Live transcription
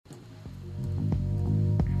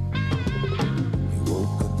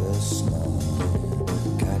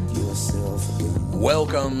myself again.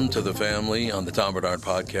 Welcome to the family on the Tom Bernard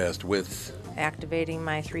Podcast with... Activating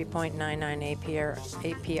my 3.99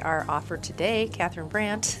 APR offer today, Catherine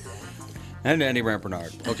Brandt. And Andy Brandt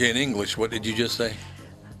Bernard. Okay, in English, what did you just say?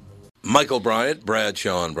 Michael Bryant,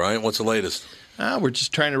 Bradshaw and Bryant, what's the latest? We're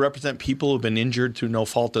just trying to represent people who've been injured through no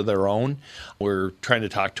fault of their own. We're trying to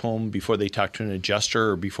talk to them before they talk to an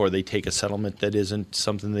adjuster or before they take a settlement that isn't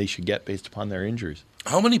something they should get based upon their injuries.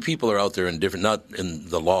 How many people are out there in different, not in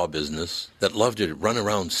the law business, that love to run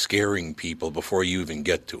around scaring people before you even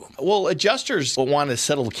get to them? Well, adjusters want to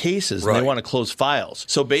settle cases and Right. they want to close files.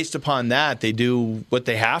 So based upon that, they do what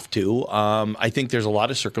they have to. I think there's a lot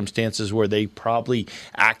of circumstances where they probably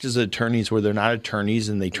act as attorneys where they're not attorneys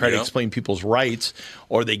and they try to explain people's rights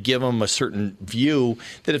or they give them a certain view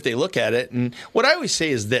that if they look at it. And what I always say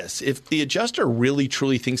is this, if the adjuster really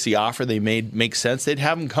truly thinks the offer they made makes sense, they'd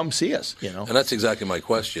have them come see us, you know. And that's exactly my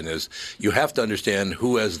question is you have to understand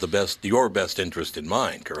who has your best interest in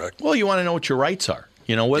mind, correct? Well, you want to know what your rights are.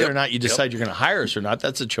 You know, whether or not you decide you're going to hire us or not,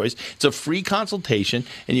 that's a choice. It's a free consultation,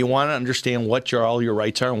 and you want to understand what all your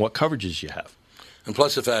rights are and what coverages you have. And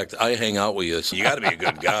plus the fact I hang out with you, so you got to be a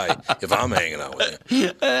good guy if I'm hanging out with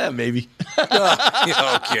you. Maybe.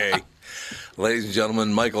 Okay. Ladies and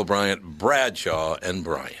gentlemen, Michael Bryant, Bradshaw and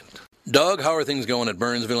Bryant. Doug, how are things going at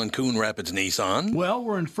Burnsville and Coon Rapids Nissan? Well,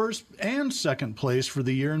 we're in first and second place for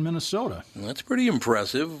the year in Minnesota. Well, that's pretty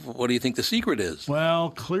impressive. What do you think the secret is? Well,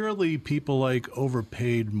 clearly people like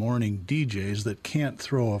overpaid morning DJs that can't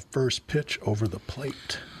throw a first pitch over the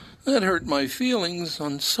plate. That hurt my feelings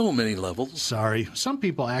on so many levels. Sorry, some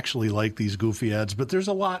people actually like these goofy ads, but there's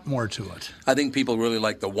a lot more to it. I think people really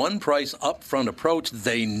like the one price upfront approach.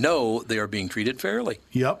 They know they are being treated fairly.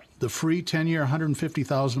 Yep, the free 10-year,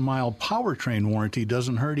 150,000-mile powertrain warranty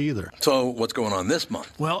doesn't hurt either. So what's going on this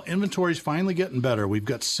month? Well, inventory's finally getting better. We've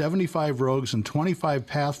got 75 Rogues and 25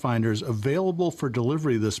 Pathfinders available for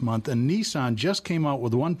delivery this month, and Nissan just came out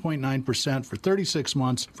with 1.9% for 36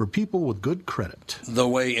 months for people with good credit. The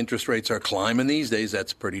way interest rates are climbing these days,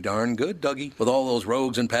 that's pretty darn good, Dougie. With all those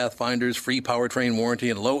Rogues and Pathfinders, free powertrain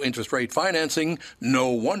warranty, and low interest rate financing, no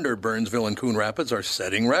wonder Burnsville and Coon Rapids are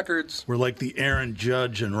setting records. We're like the Aaron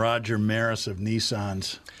Judge and Roger Maris of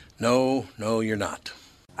Nissans. No, you're not.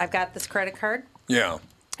 I've got this credit card. Yeah.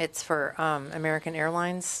 It's for American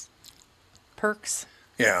Airlines perks.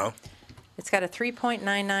 Yeah. It's got a 3.99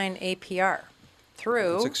 APR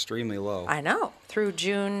through... It's extremely low. I know. Through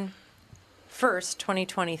June 1st,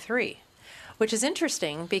 2023. Which is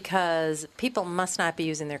interesting because people must not be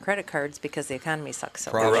using their credit cards because the economy sucks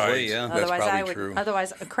so Probably, much. Right. yeah. That's probably true. true.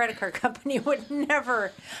 Otherwise, a credit card company would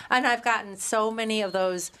never. And I've gotten so many of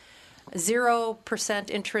those 0%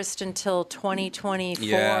 interest until 2024.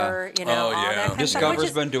 Yeah. You know, all that kind of stuff.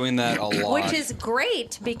 Discover's been doing that a lot. Which is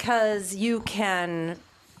great because you can,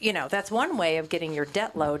 you know, that's one way of getting your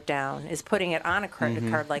debt load down is putting it on a credit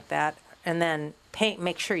card like that and then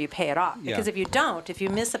make sure you pay it off. Yeah. Because if you don't, if you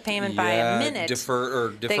miss a payment by a minute,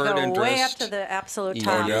 deferred they go interest. way up to the absolute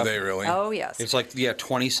top. Oh, do they really? Oh, yes. It's like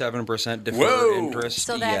 27% deferred Whoa. interest.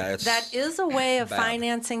 So it's that is a way of bad.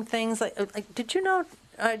 financing things. Like, did you know?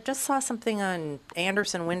 I just saw something on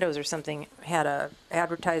Anderson Windows or something had a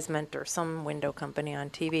advertisement or some window company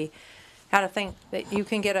on TV had a thing that you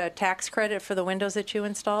can get a tax credit for the windows that you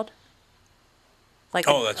installed. Like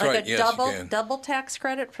that's like right. a Yes, double you can. double tax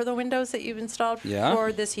credit for the windows that you've installed Yeah.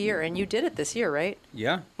 for this year, and you did it this year, right?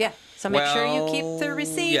 Yeah. Yeah. So make sure you keep the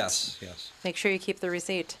receipt. Yes. Make sure you keep the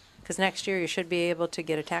receipt because next year you should be able to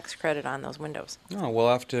get a tax credit on those windows. No, we'll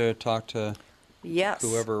have to talk to Yes.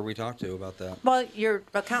 whoever we talk to about that. Well, your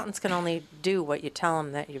accountants can only do what you tell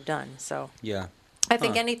them that you've done. So Yeah. I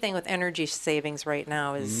think anything with energy savings right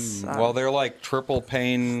now is Well, they're like triple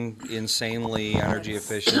paying insanely energy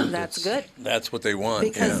efficient. that's It's- good That's what they want.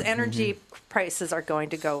 because yeah. energy prices are going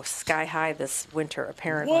to go sky high this winter.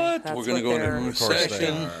 Apparently, What? That's We're going to go they're- into Of course they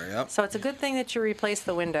recession. are. Yep. So it's a good thing that you replace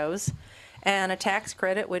the windows, and a tax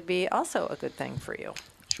credit would be also a good thing for you.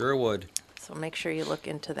 Sure would. So make sure you look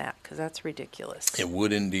into that because that's ridiculous. It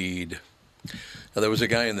would indeed. Now, there was a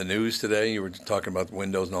guy in the news today. You were talking about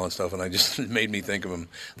windows and all that stuff, and I just it made me think of him.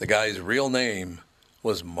 The guy's real name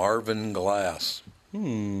was Marvin Glass.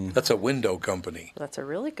 That's a window company, That's a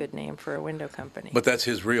really good name for a window company. but that's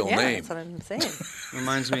his real yeah, name. that's what I'm saying.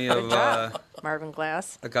 Reminds me Good of job, Marvin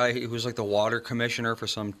Glass. a guy who was like the water commissioner for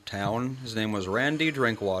some town. His name was Randy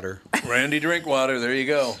Drinkwater. Randy Drinkwater. There you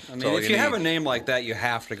go. I mean, if you have a name like that, you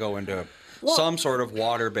have to go into some sort of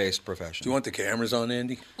water-based profession. Do you want the cameras on,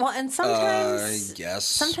 Andy? Well, and sometimes, Yes.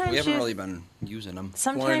 sometimes we haven't you- really been using them.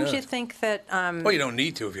 sometimes not? you think that Well, you don't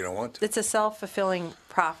need to if you don't want to. it's a self-fulfilling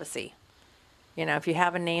prophecy. You know, if you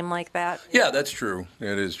have a name like that, Yeah, that's true.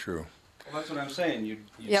 It is true. Well, that's what I'm saying. You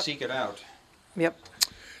Yep. seek it out. Yep.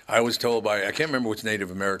 I was told by, I can't remember which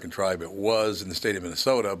Native American tribe it was in the state of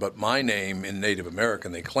Minnesota, but my name in Native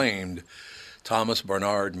American, they claimed Thomas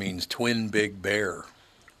Barnard means twin big bear.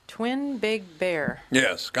 Twin big bear.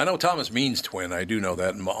 Yes, I know Thomas means twin. I do know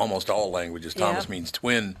that in almost all languages. Thomas means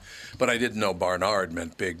twin, but I didn't know Barnard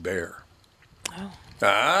meant big bear. Oh.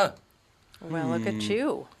 Ah? Well, look at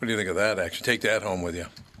you. What do you think of that, actually? Take that home with you.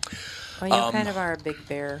 Well, you kind of are a big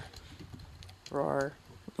bear. Roar.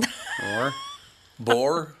 Or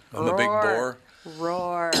Boar? I'm a big boar.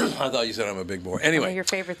 Roar. I thought you said I'm a big boar. One of Anyway, your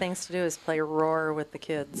favorite things to do is play roar with the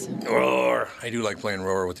kids. roar. I do like playing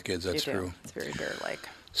roar with the kids. That's You do. true. It's very bear-like.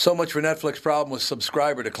 So much for Netflix problem with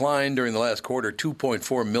subscriber decline during the last quarter.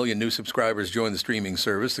 2.4 million new subscribers joined the streaming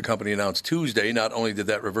service. The company announced Tuesday not only did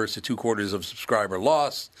that reverse the 2 quarters of subscriber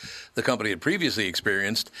loss the company had previously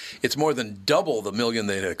experienced, it's more than double the million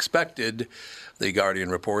they had expected, The Guardian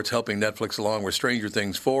reports, helping Netflix along with Stranger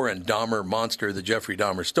Things 4 and Dahmer Monster, the Jeffrey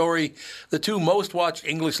Dahmer story, the 2 most watched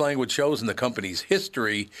English-language shows in the company's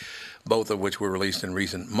history, both of which were released in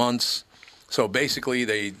recent months. So basically,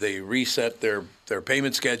 they reset their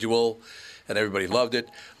payment schedule, and everybody loved it.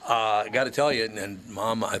 I got to tell you, and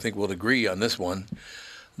Mom, I think will agree on this one,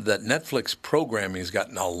 that Netflix programming has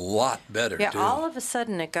gotten a lot better, Yeah, too. all of a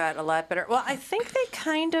sudden it got a lot better. Well, I think they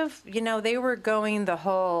kind of, they were going the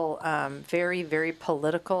whole very, very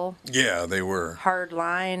political Yeah, they were. hard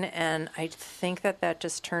line, and I think that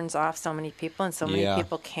just turns off so many people, and so many Yeah.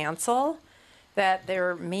 people cancel that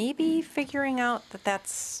they're maybe figuring out that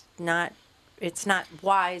it's not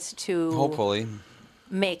wise to hopefully.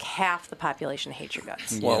 make half the population hate your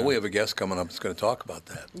guts. Well, we have a guest coming up that's going to talk about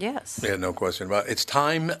that. Yes. Yeah, no question about it. It's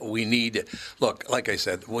time we need. Look, like I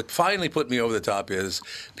said, what finally put me over the top is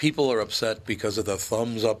people are upset because of the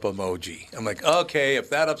thumbs up emoji. I'm like, okay, if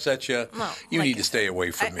that upsets you, Well, you like need I to stay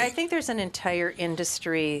away from me. I think there's an entire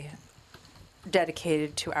industry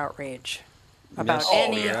dedicated to outrage about Yes.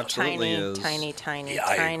 any there absolutely is. tiny Yeah,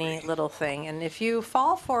 I agree. little thing. And if you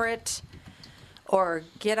fall for it or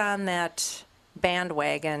get on that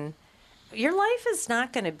bandwagon, your life is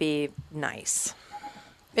not going to be nice.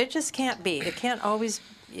 It just can't be. It can't always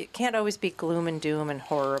be gloom and doom and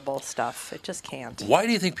horrible stuff. It just can't. Why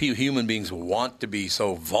do you think human beings want to be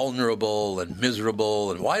so vulnerable and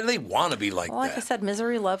miserable? And why do they want to be like Well, like that? I said,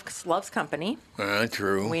 misery loves company.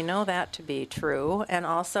 True. We know that to be true. And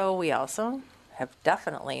we also have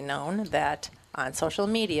definitely known that on social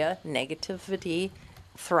media, negativity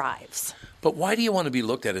thrives. But why do you want to be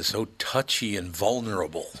looked at as so touchy and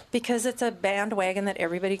vulnerable? Because it's a bandwagon that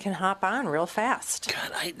everybody can hop on real fast.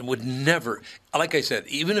 God, I would never, like I said,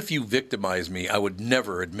 even if you victimize me, I would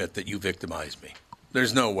never admit that you victimized me.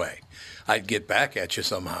 There's no way. I'd get back at you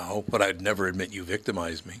somehow, but I'd never admit you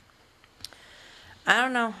victimized me. I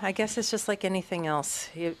don't know. I guess it's just like anything else.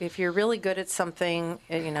 If you're really good at something,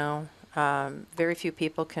 very few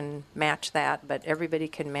people can match that, but everybody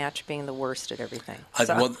can match being the worst at everything.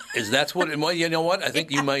 So. Well, you know what? I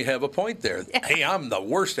think you might have a point there. Yeah. Hey, I'm the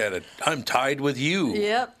worst at it. I'm tied with you.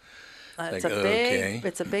 Yep. It's okay.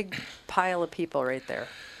 It's a big pile of people right there.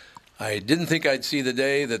 I didn't think I'd see the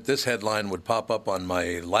day that this headline would pop up on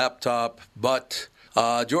my laptop, but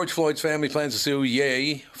George Floyd's family plans to sue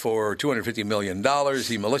Ye for $250 million.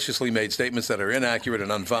 He maliciously made statements that are inaccurate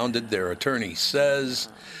and unfounded, their attorney says.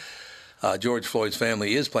 George Floyd's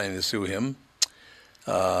family is planning to sue him.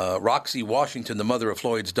 Roxy Washington, the mother of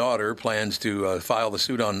Floyd's daughter, plans to file the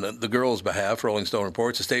suit on the girl's behalf, Rolling Stone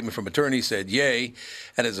reports. A statement from attorney said Ye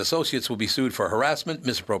and his associates will be sued for harassment,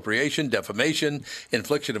 misappropriation, defamation,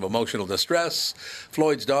 infliction of emotional distress.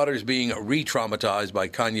 Floyd's daughter is being re-traumatized by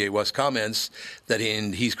Kanye West's comments that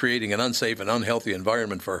he's creating an unsafe and unhealthy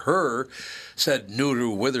environment for her, said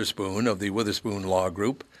Nuru Witherspoon of the Witherspoon Law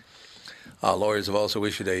Group. Lawyers have also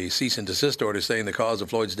issued a cease and desist order saying the cause of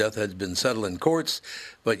Floyd's death has been settled in courts,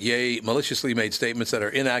 but Ye maliciously made statements that are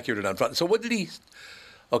inaccurate and unfounded. So what did he?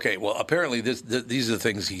 Okay, well, apparently these are the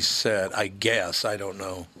things he said, I guess. I don't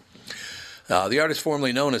know. The artist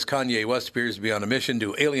formerly known as Kanye West appears to be on a mission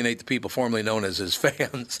to alienate the people formerly known as his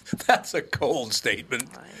fans. That's a cold statement.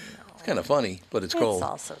 I know. It's kind of funny, but it's cold. It's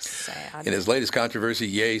also sad. In his latest controversy,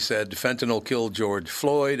 Ye said fentanyl killed George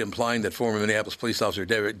Floyd, implying that former Minneapolis police officer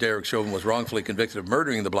Derek Chauvin was wrongfully convicted of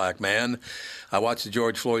murdering the black man. I watched the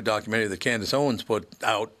George Floyd documentary that Candace Owens put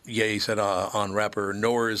out, Ye said on rapper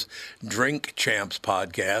Noah's Drink Champs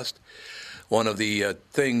podcast. One of the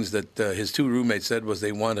things that his 2 roommates said was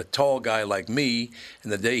they want a tall guy like me.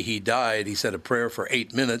 And the day he died, he said a prayer for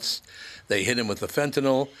 8 minutes. They hit him with the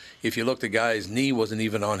fentanyl. If you look, the guy's knee wasn't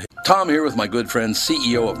even on his Tom here with my good friend,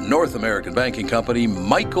 CEO of North American Banking Company,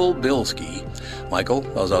 Michael Bilski. Michael,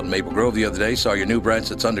 I was out in Maple Grove the other day, saw your new branch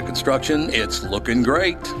that's under construction. It's looking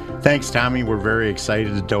great. Thanks, Tommy. We're very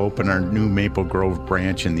excited to open our new Maple Grove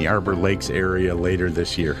branch in the Arbor Lakes area later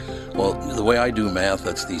this year. Well, the way I do math,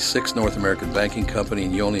 that's the 6th North American Banking Company,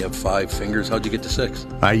 and you only have 5 fingers. How'd you get to 6?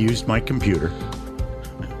 I used my computer.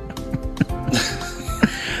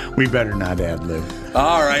 We better not ad-lib.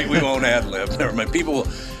 All right, we won't ad-lib. Never mind. People...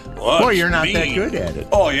 Well, you're not that good at it.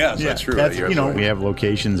 Oh, yes, that's true. We have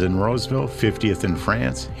locations in Roseville, 50th in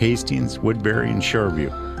France, Hastings, Woodbury, and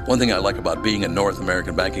Shoreview. One thing I like about being a North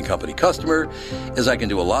American Banking Company customer is I can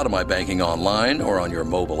do a lot of my banking online or on your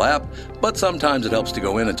mobile app, but sometimes it helps to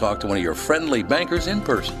go in and talk to one of your friendly bankers in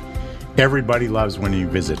person. Everybody loves when you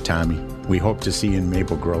visit, Tommy. We hope to see you in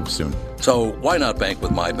Maple Grove soon. So why not bank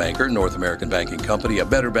with my banker, North American Banking Company, a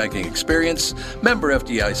better banking experience, member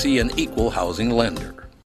FDIC, and equal housing lender.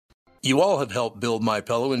 You all have helped build My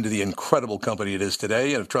Pillow into the incredible company it is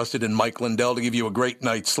today and have trusted in Mike Lindell to give you a great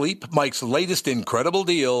night's sleep. Mike's latest incredible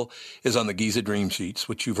deal is on the Giza Dream Sheets,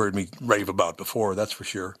 which you've heard me rave about before, that's for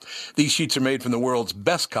sure. These sheets are made from the world's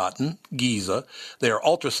best cotton, Giza. They are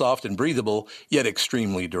ultra soft and breathable, yet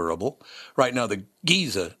extremely durable. Right now, the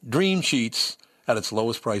Giza Dream Sheets at its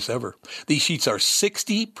lowest price ever. These sheets are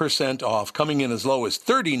 60% off, coming in as low as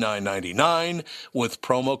 $39.99 with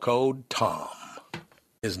promo code TOM.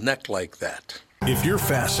 His neck like that. If you're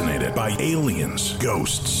fascinated by aliens,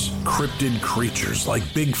 ghosts, cryptid creatures like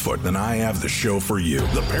Bigfoot, then I have the show for you.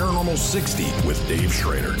 The Paranormal 60 with Dave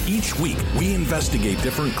Schrader. Each week, we investigate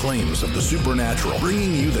different claims of the supernatural,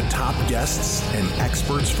 bringing you the top guests and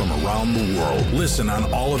experts from around the world. Listen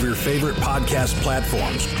on all of your favorite podcast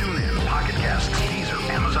platforms. Tune in, Pocket Casts, Deezer,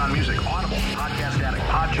 Amazon Music, Audible, Podcast Addict,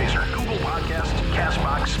 Podchaser, Google Podcasts,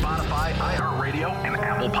 Castbox, Spotify, iHeartRadio, and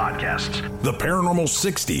Apple Podcasts. The Paranormal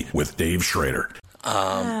 60 with Dave Schrader.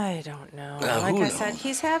 I don't know. Like I said,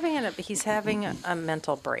 he's having a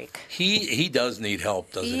mental break. He does need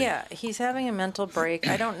help, doesn't he? Yeah, he's having a mental break.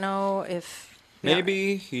 I don't know if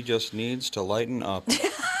maybe he just needs to lighten up.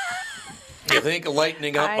 You think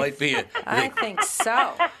lightening up might be it? I think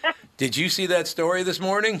so. Did you see that story this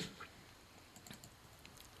morning?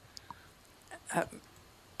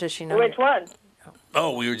 Does she know? Which one?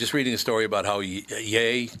 Oh, we were just reading a story about how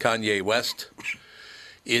Kanye West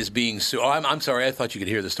is being sued. Oh, I'm sorry. I thought you could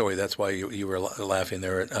hear the story. That's why you were laughing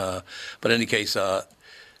there. But in any case,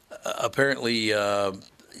 apparently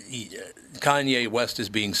Kanye West is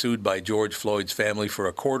being sued by George Floyd's family for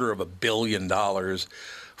 $250 million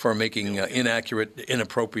for making inaccurate,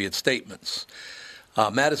 inappropriate statements.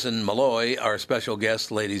 Madison Malloy, our special guest,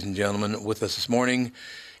 ladies and gentlemen, with us this morning.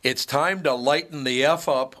 It's time to lighten the F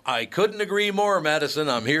up. I couldn't agree more, Madison.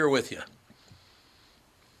 I'm here with you.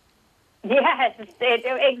 Yes,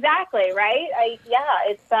 exactly, right? It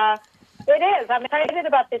is. I'm excited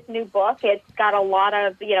about this new book. It's got a lot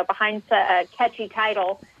of, behind a catchy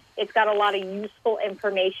title, it's got a lot of useful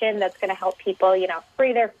information that's going to help people,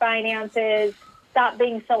 free their finances, stop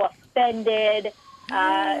being so offended,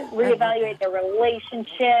 reevaluate their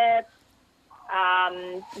relationships,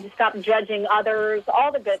 stop judging others,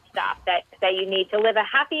 all the good stuff that you need to live a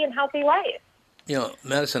happy and healthy life.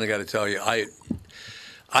 Madison, I got to tell you,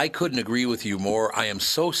 I couldn't agree with you more. I am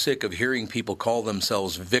so sick of hearing people call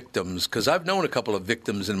themselves victims, because I've known a couple of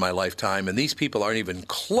victims in my lifetime, and these people aren't even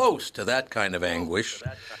close to that kind of anguish.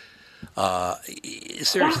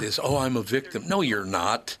 Seriously, I'm a victim. No, you're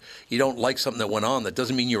not. You don't like something that went on. That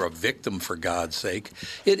doesn't mean you're a victim, for God's sake.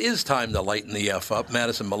 It is time to lighten the F up.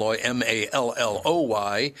 Madison Malloy,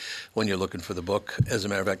 Malloy, when you're looking for the book, as a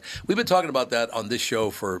matter of fact. We've been talking about that on this show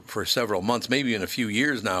for several months, maybe in a few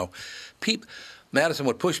years now. Madison,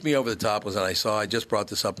 what pushed me over the top was I just brought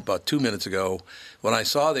this up about 2 minutes ago, when I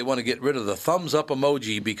saw they want to get rid of the thumbs up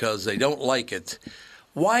emoji because they don't like it.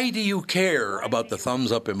 Why do you care about the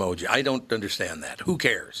thumbs up emoji? I don't understand that. Who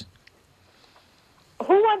cares?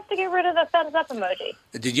 Who wants to get rid of the thumbs up emoji?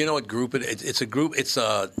 Did you know what group it's a group? It's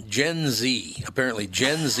Gen Z. Apparently,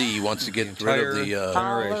 Gen Z wants to get rid of the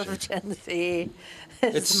all of Gen Z.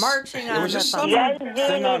 It's marching on. It was just some Gen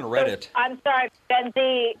thing on Reddit. I'm sorry, Gen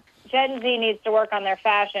Z needs to work on their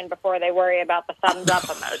fashion before they worry about the thumbs up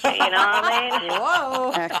emoji. You know what I mean?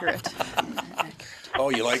 Whoa. Accurate. Oh,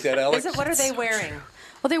 you like that, Alex? What are they wearing?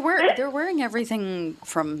 Well, they're wearing everything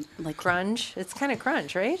from like grunge. It's kind of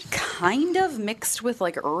grunge, right? Kind of mixed with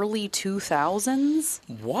like early 2000s.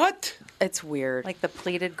 What? It's weird. Like the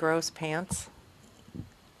pleated gross pants.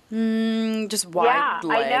 Just wide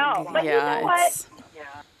leg. I know. But you know what?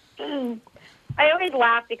 Yeah. I always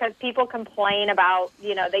laugh because people complain about,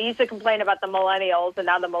 they used to complain about the millennials, and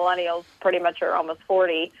now the millennials pretty much are almost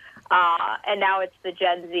 40. And now it's the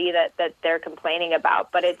Gen Z that they're complaining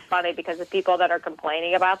about. But it's funny because the people that are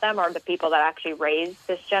complaining about them are the people that actually raised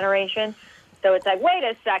this generation. So it's like, wait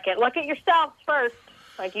a second, look at yourselves first.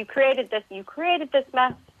 Like, you created this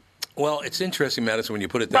mess. Well, it's interesting, Madison, when you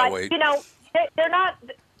put it that way. But, they're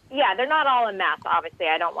not all a mess, obviously.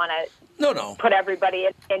 I don't want to put everybody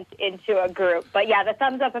into a group. But, yeah, the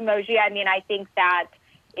thumbs up emoji, I mean, I think that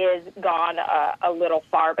is gone a little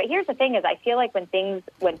far. But here's the thing is I feel like when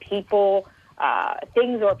people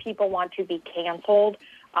want to be canceled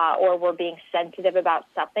or we're being sensitive about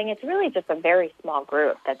something, it's really just a very small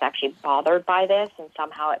group that's actually bothered by this, and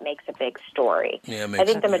somehow it makes a big story. Yeah, I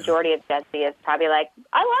think the majority of Gen Z is probably like,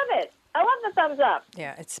 I love it. I love the thumbs up.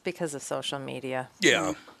 Yeah, it's because of social media.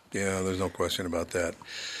 Yeah, there's no question about that.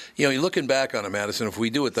 You're looking back on it, Madison, if we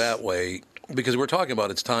do it that way, because we're talking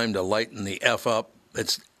about it's time to lighten the F up.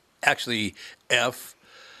 It's actually F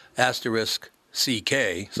asterisk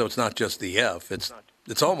CK, so it's not just the F.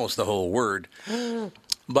 It's almost the whole word.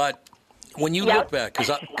 But when you look back,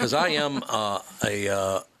 because I am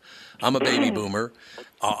I'm a baby boomer.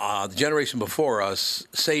 The generation before us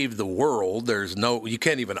saved the world. You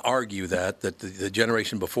can't even argue that the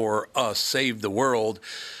generation before us saved the world.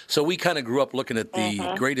 So we kind of grew up looking at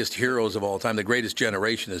the greatest heroes of all time, the greatest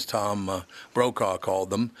generation, as Tom Brokaw called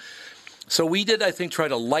them. So we did, I think, try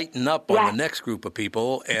to lighten up on the next group of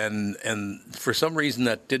people, and for some reason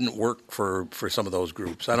that didn't work for some of those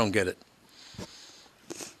groups. I don't get it.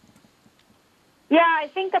 Yeah, I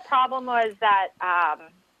think the problem was that,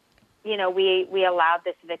 we allowed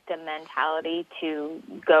this victim mentality to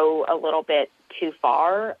go a little bit too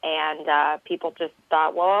far, and people just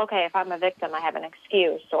thought, well, okay, if I'm a victim, I have an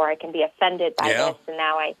excuse, or I can be offended by this, and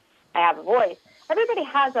now I have a voice. Everybody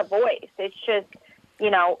has a voice. It's just,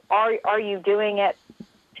 are you doing it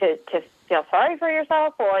to feel sorry for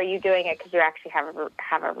yourself, or are you doing it because you actually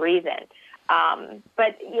have a reason?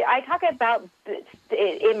 But I talk about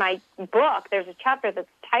in my book. There's a chapter that's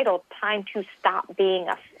titled "Time to Stop Being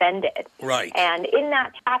Offended." Right. And in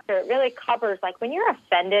that chapter, it really covers when you're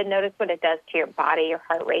offended. Notice what it does to your body. Your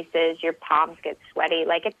heart races. Your palms get sweaty.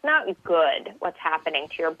 It's not good what's happening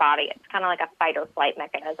to your body. It's kind of like a fight or flight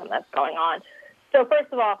mechanism that's going on. So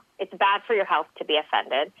first of all, it's bad for your health to be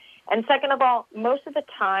offended. And second of all, most of the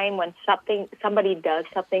time when somebody does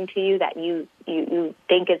something to you that you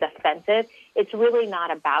think is offensive, it's really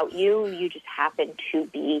not about you. You just happen to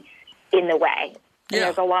be in the way. And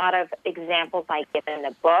there's a lot of examples I give in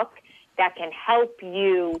the book that can help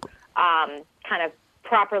you kind of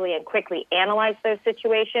properly and quickly analyze those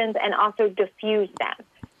situations and also diffuse them.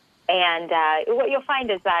 And what you'll find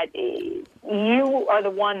is that you are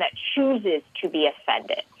the one that chooses to be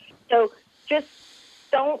offended. So just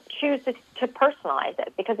don't choose to personalize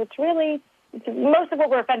it, because it's really, most of what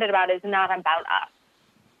we're offended about is not about us.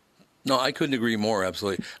 No, I couldn't agree more,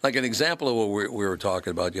 absolutely. Like an example of what we were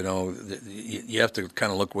talking about, you have to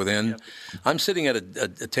kind of look within. Yep. I'm sitting at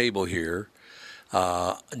a table here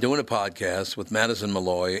doing a podcast with Madison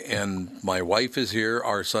Malloy, and my wife is here,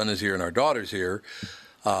 our son is here, and our daughter's here.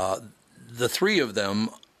 The three of them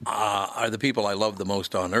are the people I love the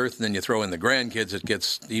most on earth, and then you throw in the grandkids, it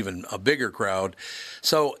gets even a bigger crowd.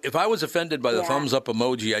 So if I was offended by the thumbs up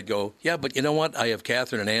emoji, I'd go, yeah, but you know what? I have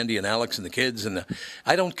Catherine and Andy and Alex and the kids, and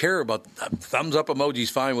I don't care about thumbs up emojis.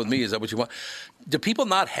 Fine with me. Is that what you want? Do people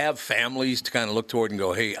not have families to kind of look toward and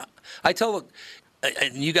go, hey, I tell,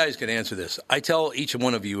 and you guys can answer this, I tell each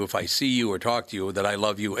one of you if I see you or talk to you that I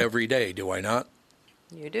love you every day, do I not?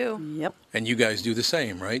 You do. Yep. And you guys do the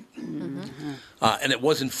same, right? Mm-hmm. And it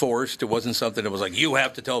wasn't forced. It wasn't something that was like, you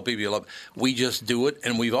have to tell people you love. We just do it,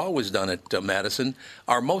 and we've always done it, Madison.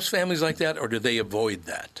 Are most families like that, or do they avoid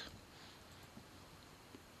that?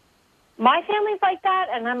 My family's like that,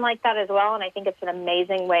 and I'm like that as well, and I think it's an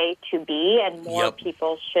amazing way to be, and more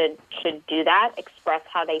people should do that, express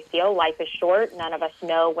how they feel. Life is short. None of us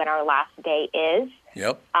know when our last day is.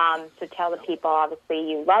 Yep. So tell the people,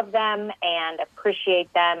 obviously, you love them and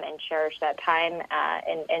appreciate them and cherish that time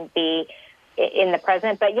and be in the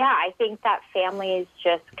present. But, yeah, I think that families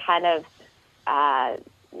just kind of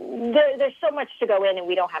there's so much to go in, and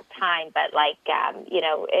we don't have time. But,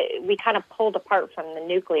 we kind of pulled apart from the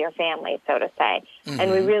nuclear family, so to say. Mm-hmm.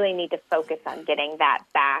 And we really need to focus on getting that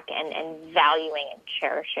back and valuing and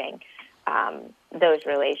cherishing those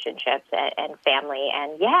relationships and family.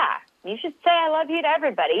 And, yeah, you should say I love you to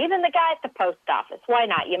everybody, even the guy at the post office. Why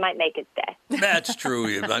not? You might make his day. That's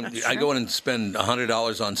true. I go in and spend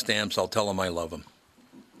 $100 on stamps. I'll tell him I love him.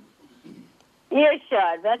 You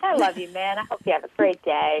should. But I love you, man. I hope you have a great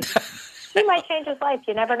day. You might change his life.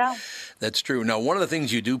 You never know. That's true. Now, one of the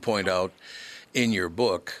things you do point out in your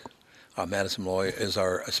book, Madison Malloy is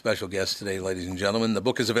our special guest today, ladies and gentlemen. The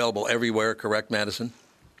book is available everywhere, correct, Madison?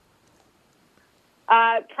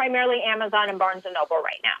 Primarily Amazon and Barnes & Noble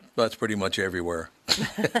right now. That's pretty much everywhere.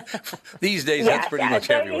 These days, that's pretty much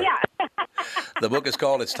everywhere. Yeah. The book is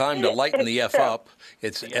called It's Time to Lighten the F Up.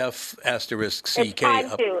 It's F***CK. It's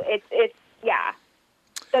time to. It's yeah.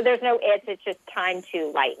 So there's no it's just time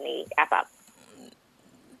to lighten the F up.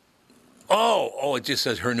 Oh, it just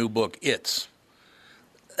says her new book, It's.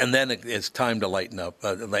 And then it's time to lighten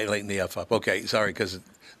the F up. Okay, sorry, because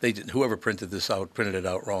whoever printed this out printed it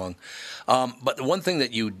out wrong. But the one thing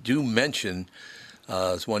that you do mention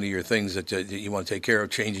is one of your things that you want to take care of,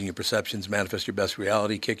 changing your perceptions, manifest your best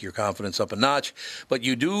reality, kick your confidence up a notch. But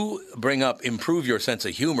you do bring up improve your sense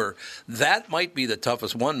of humor. That might be the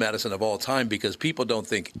toughest one, Madison, of all time, because people don't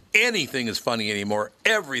think anything is funny anymore.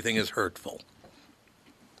 Everything is hurtful.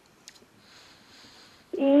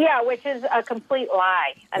 Yeah, which is a complete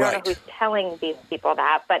lie. I don't know who's telling these people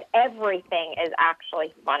that, but everything is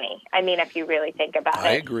actually funny. I mean, if you really think about it.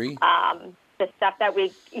 I agree. The stuff that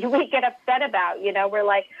we get upset about, we're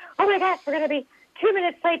like, oh my gosh, we're going to be 2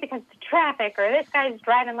 minutes late because of traffic, or this guy's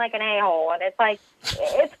driving like an a-hole, and it's like,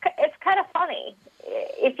 it's kind of funny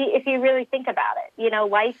if you really think about it.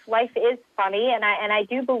 Life is funny, and I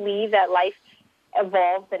do believe that life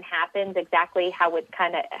evolves and happens exactly how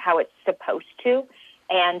it's supposed to.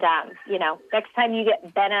 And, next time you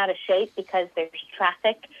get bent out of shape because there's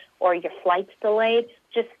traffic or your flight's delayed,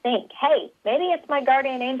 just think, hey, maybe it's my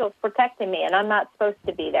guardian angels protecting me, and I'm not supposed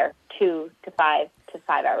to be there 2 to 5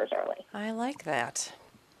 hours early. I like that.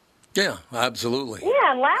 Yeah, absolutely.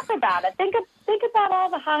 Yeah, and laugh about it. Think about all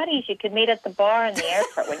the hotties you could meet at the bar in the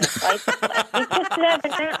airport when your flight's delayed. You just never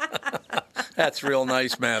know. That's real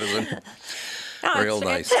nice, Madison. No, Real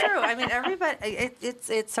nice. It's true. I mean, everybody.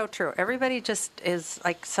 It's so true. Everybody just is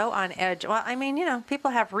like so on edge. Well, I mean, people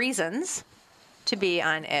have reasons to be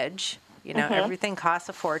on edge. Everything costs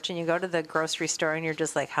a fortune. You go to the grocery store and you're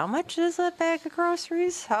just like, how much is a bag of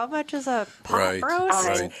groceries? How much is a pot roast?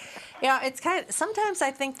 Right. It's kind of. Sometimes I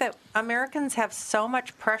think that Americans have so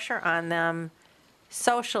much pressure on them,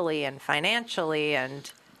 socially and financially,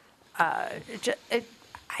 and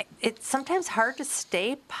it's sometimes hard to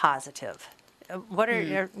stay positive. What are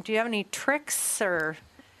do you have any tricks or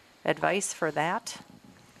advice for that?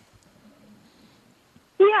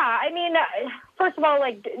 Yeah, I mean, first of all,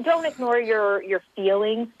 don't ignore your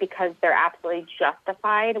feelings because they're absolutely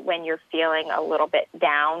justified when you're feeling a little bit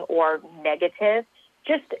down or negative.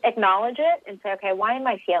 Just acknowledge it and say, okay, why am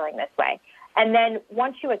I feeling this way? And then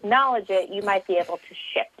once you acknowledge it, you might be able to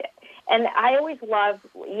shift it. And I always love,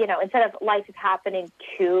 instead of life is happening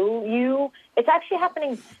to you, it's actually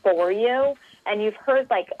happening for you. And you've heard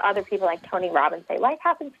other people like Tony Robbins say, life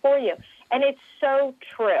happens for you. And it's so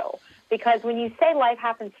true. Because when you say life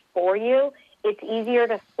happens for you, it's easier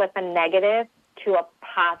to flip a negative to a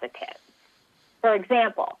positive. For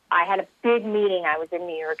example, I had a big meeting I was in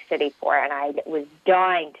New York City for, and I was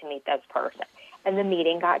dying to meet this person. And the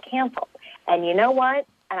meeting got canceled. And you know what?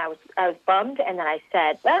 And I was bummed, and then I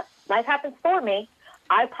said, well, life happens for me.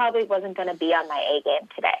 I probably wasn't going to be on my A game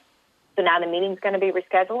today. So now the meeting's going to be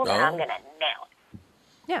rescheduled, and I'm going to nail it.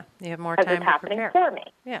 Yeah, you have more time to prepare. Because it's happening for me.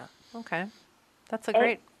 Yeah, okay. That's a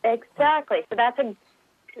great... Exactly. So that's a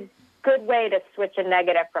good way to switch a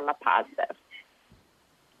negative from a positive.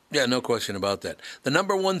 Yeah, no question about that. The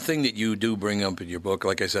number one thing that you do bring up in your book,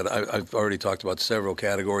 like I said, I've already talked about several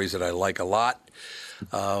categories that I like a lot.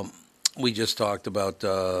 We just talked about,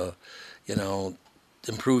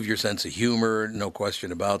 improve your sense of humor, no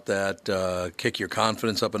question about that. Kick your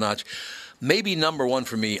confidence up a notch. Maybe number one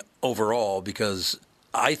for me overall, because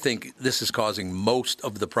I think this is causing most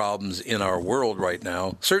of the problems in our world right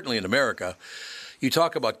now, certainly in America. You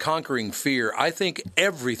talk about conquering fear. I think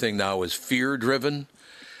everything now is fear-driven.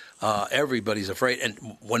 Everybody's afraid,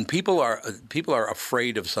 and when people are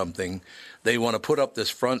afraid of something, they want to put up this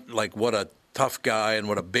front like what a tough guy and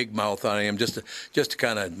what a big mouth I am, just to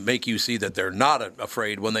kind of make you see that they're not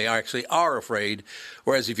afraid when they actually are afraid.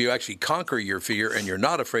 Whereas if you actually conquer your fear and you're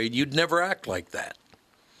not afraid, you'd never act like that.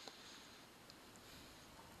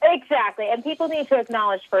 Exactly, and people need to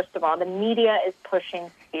acknowledge, first of all, the media is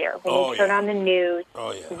pushing fear. When you turn on the news,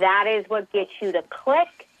 that is what gets you to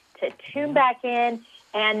click, to tune back in.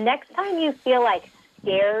 And next time you feel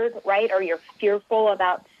scared, right, or you're fearful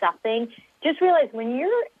about something, just realize when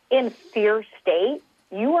you're in fear state,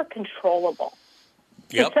 you are controllable.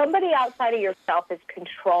 Yep. So somebody outside of yourself is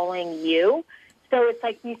controlling you. So it's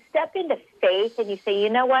you step into faith and you say, you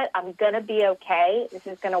know what, I'm going to be okay. This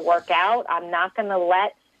is going to work out. I'm not going to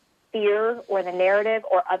let fear or the narrative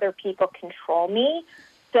or other people control me.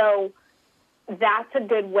 So that's a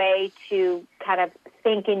good way to kind of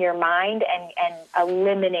think in your mind and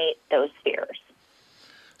eliminate those fears.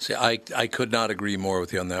 See, I could not agree more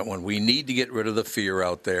with you on that one. We need to get rid of the fear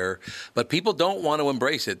out there, but people don't want to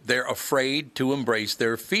embrace it. They're afraid to embrace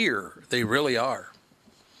their fear. They really are.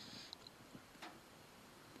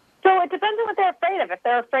 So it depends on what they're afraid of. If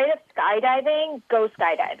they're afraid of skydiving, go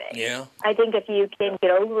skydiving. Yeah. I think if you can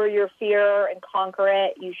get over your fear and conquer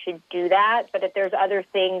it, you should do that. But if there's other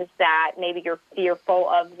things that maybe you're fearful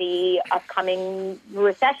of the upcoming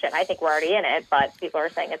recession, I think we're already in it, but people are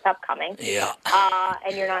saying it's upcoming. Yeah.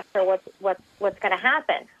 And you're not sure what's going to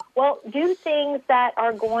happen. Well, do things that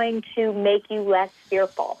are going to make you less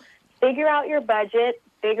fearful. Figure out your budget.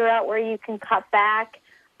 Figure out where you can cut back.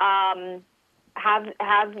 Have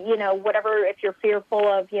whatever, if you're fearful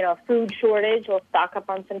of, food shortage, we'll stock up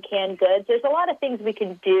on some canned goods. There's a lot of things we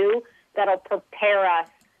can do that'll prepare us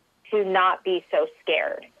to not be so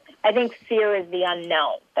scared. I think fear is the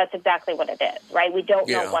unknown. That's exactly what it is, right? We don't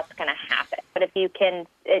know what's going to happen. But if you can,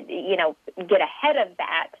 get ahead of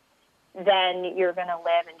that, then you're going to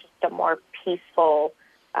live in just a more peaceful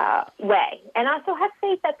way. And also have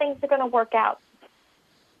faith that things are going to work out.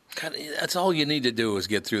 God, that's all you need to do is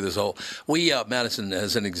get through this whole. Madison,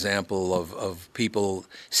 as an example of people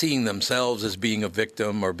seeing themselves as being a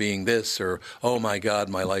victim or being this or, oh my God,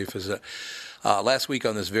 my life is a. Last week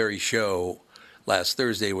on this very show, last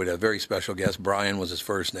Thursday, we had a very special guest. Brian was his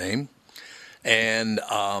first name. And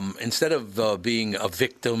instead of being a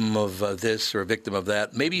victim of this or a victim of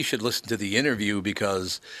that, maybe you should listen to the interview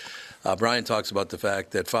because Brian talks about the fact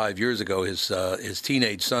that 5 years ago his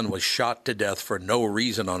teenage son was shot to death for no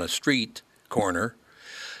reason on a street corner.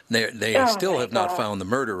 They still have not found the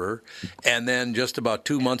murderer. And then just about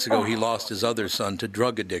 2 months ago, he lost his other son to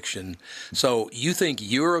drug addiction. So you think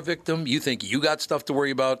you're a victim? You think you got stuff to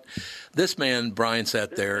worry about? This man, Brian,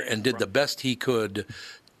 sat there and did the best he could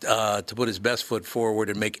to put his best foot forward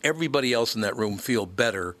and make everybody else in that room feel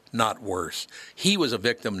better, not worse. He was a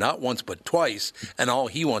victim not once but twice, and all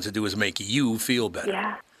he wants to do is make you feel better.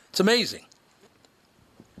 Yeah. It's amazing.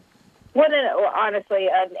 Honestly,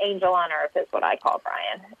 an angel on earth is what I call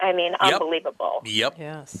Brian. I mean, unbelievable. Yep.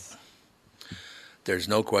 Yes. There's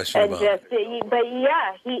no question about it. But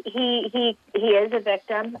yeah, he is a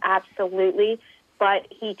victim, absolutely. But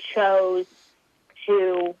he chose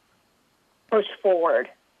to push forward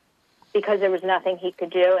because there was nothing he could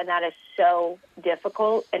do, and that is so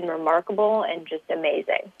difficult and remarkable and just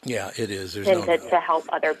amazing. Yeah, it is. There's to help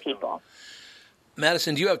other people.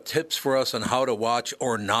 Madison, do you have tips for us on how to watch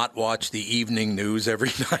or not watch the evening news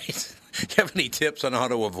every night? Do you have any tips on how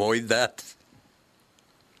to avoid that?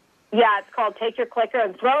 Yeah, it's called take your clicker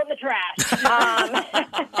and throw it in the trash.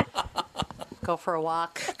 Go for a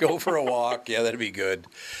walk. Go for a walk. Yeah, that'd be good.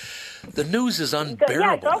 The news is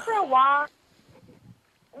unbearable. Go for a walk.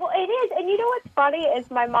 Well, it is. And you know what's funny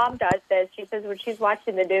is my mom does this. She says when she's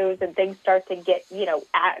watching the news and things start to get,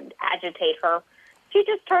 agitate her, she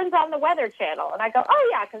just turns on the Weather Channel. And I go, oh,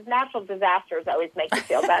 yeah, because natural disasters always make you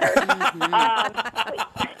feel better.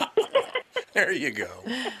 There you go.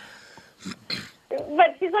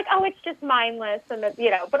 But she's like, oh, it's just mindless. And,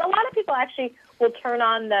 but a lot of people actually will turn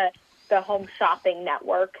on the home shopping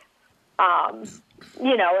network, and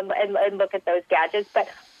look at those gadgets. But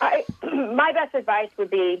my best advice would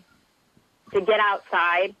be to get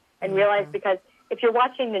outside and realize, because if you're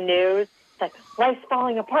watching the news, it's like life's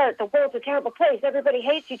falling apart. The world's a terrible place. Everybody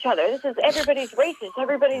hates each other. Everybody's racist.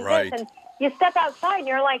 Everybody's right. this. And you step outside and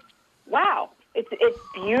you're like, wow, it's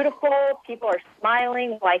beautiful. People are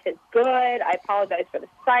smiling. Life is good. I apologize for the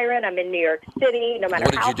siren. I'm in New York City. No matter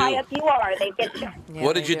how high up you are, they get you. Yeah,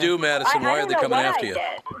 what did you do, Madison? Why are they coming after you?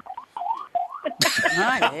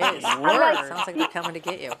 Nice. Sounds like they're coming to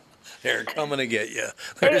get you. They're coming to get you.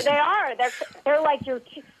 They are. They're like, you're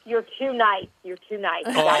too nice. You're too nice.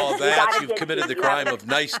 You've committed the crime of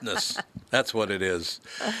niceness. That's what it is.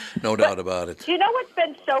 No doubt about it. Do you know what's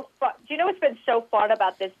been so fun? Do you know what's been so fun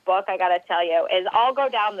about this book? I got to tell you, is I'll go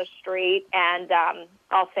down the street and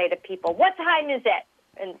I'll say to people, "What time is it?"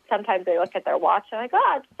 And sometimes they look at their watch and I go,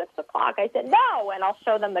 "Oh, it's 6 o'clock." I said, "No," and I'll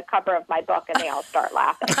show them the cover of my book, and they all start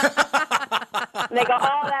laughing. And they go,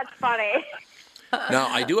 "Oh, that's funny." Now,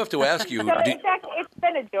 I do have to ask you. So it's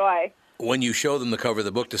been a joy. When you show them the cover of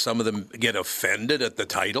the book, do some of them get offended at the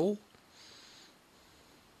title?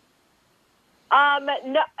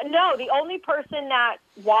 No. The only person that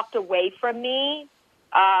walked away from me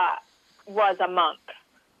was a monk,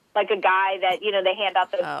 like a guy that they hand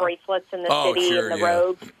out those bracelets in the city and the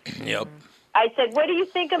robes. Yep. I said, "What do you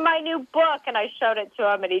think of my new book?" And I showed it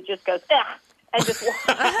to him, and he just goes, "Ugh," and just.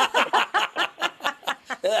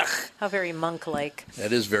 Ugh. How very monk-like.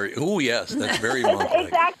 That is very. Oh yes, that's very monk-like.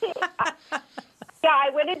 Exactly. Yeah,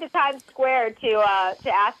 I went into Times Square to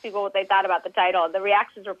ask people what they thought about the title, and the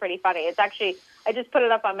reactions were pretty funny. It's actually, I just put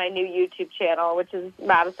it up on my new YouTube channel, which is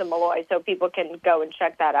Madison Malloy, so people can go and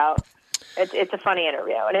check that out. It's a funny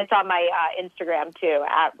interview, and it's on my Instagram too,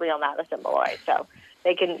 at Real Madison Malloy. So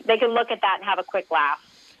they can look at that and have a quick laugh.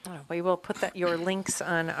 Oh, we will put your links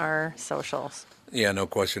on our socials. Yeah, no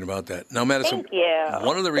question about that. Now, Madison, Thank you.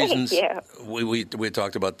 one of the reasons Thank we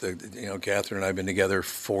talked about Catherine and I have been together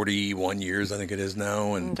 41 years, I think it is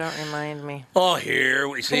now. And don't remind me. Oh, here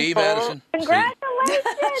we see, Madison.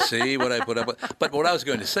 Congratulations. See what I put up with. But what I was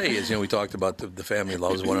going to say is, we talked about the family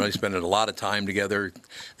loves one another. We spend a lot of time together.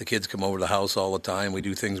 The kids come over to the house all the time. We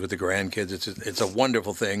do things with the grandkids. It's a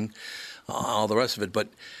wonderful thing, all the rest of it. But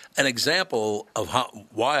an example of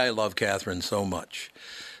why I love Catherine so much,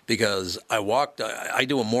 because I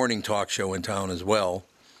do a morning talk show in town as well,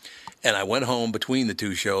 and I went home between the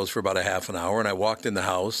two shows for about a half an hour, and I walked in the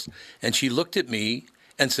house, and she looked at me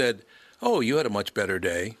and said, "Oh, you had a much better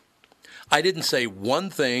day." I didn't say one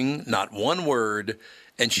thing, not one word,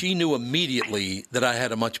 and she knew immediately that I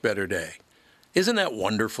had a much better day. Isn't that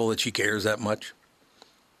wonderful that she cares that much?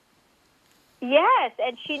 Yes,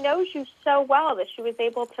 and she knows you so well that she was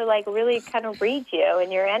able to really kind of read you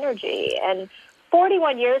and your energy. And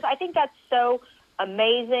 41 years, I think that's so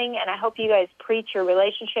amazing, and I hope you guys preach your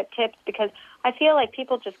relationship tips, because I feel like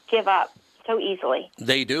people just give up so easily.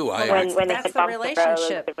 They do. When they that's hit the bumps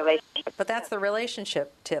relationship. the relationship. But that's the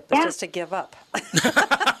relationship tip, is just to give up.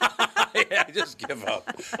 Yeah, just give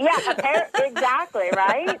up. Yeah, exactly,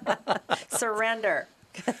 right? Surrender.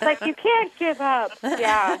 It's like, you can't give up.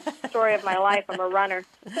 Yeah, story of my life. I'm a runner.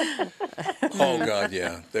 Oh God,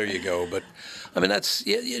 yeah. There you go. But I mean,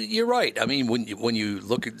 you're right. I mean, when you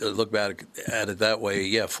look back at it that way,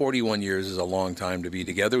 yeah, 41 years is a long time to be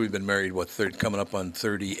together. We've been married coming up on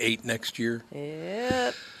 38 next year.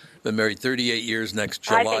 Yep. Been married 38 years next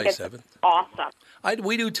July 7th. Awesome.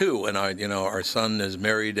 We do too, and our son is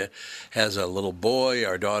married, has a little boy.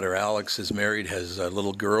 Our daughter Alex is married, has a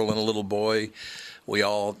little girl and a little boy.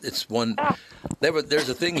 There's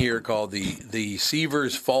a thing here called the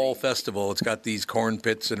Seavers Fall Festival. It's got these corn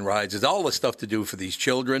pits and rides. It's all the stuff to do for these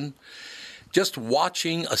children. Just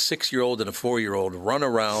watching a 6-year-old and a 4-year-old run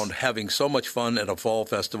around having so much fun at a fall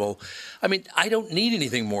festival. I mean, I don't need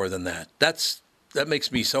anything more than that. That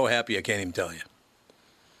makes me so happy I can't even tell you.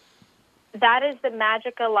 That is the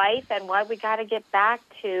magic of life, and why we got to get back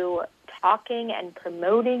to talking and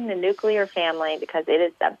promoting the nuclear family, because it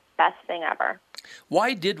is the best thing ever.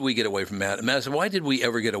 Why did we get away from that? Madison, why did we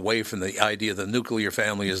ever get away from the idea the nuclear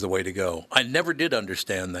family is the way to go? I never did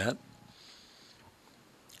understand that.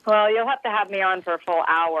 Well, you'll have to have me on for a full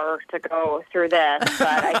hour to go through this, but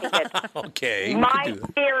I think it's... Okay. My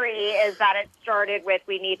theory is that it started with,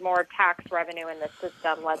 we need more tax revenue in the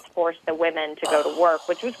system. Let's force the women to go to work,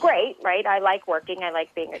 which was great, right? I like working. I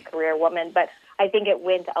like being a career woman, but I think it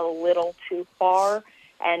went a little too far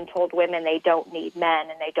and told women they don't need men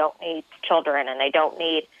and they don't need children and they don't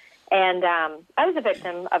need... And I was a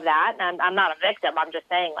victim of that, and I'm not a victim. I'm just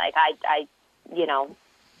saying, I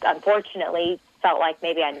unfortunately felt like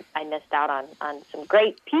maybe I missed out on some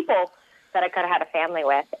great people that I could have had a family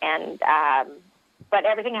with. And but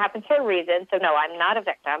everything happens for a reason, so no, I'm not a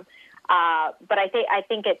victim. But I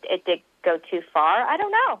think it did go too far. I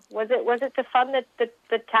don't know. Was it to fund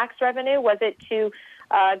the tax revenue? Was it to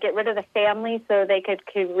get rid of the family so they could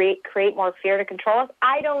create more fear to control us?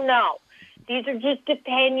 I don't know. These are just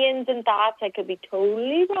opinions and thoughts. I could be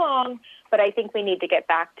totally wrong, but I think we need to get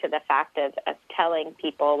back to the fact of telling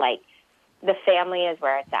people, the family is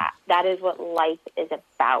where it's at. That is what life is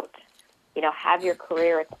about. Have your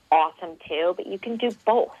career. It's awesome, too, but you can do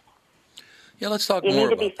both. Yeah, let's talk more more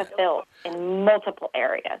about that. You need to be fulfilled in multiple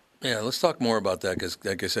areas. Yeah, let's talk more about that, because,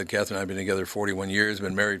 like I said, Catherine and I have been together 41 years,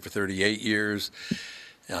 been married for 38 years.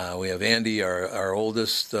 We have Andy, our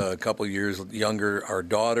oldest, a couple years younger, our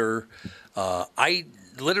daughter. I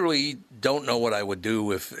literally don't know what I would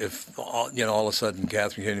do if all of a sudden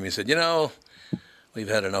Catherine came to me and said, we've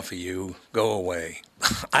had enough of you. Go away.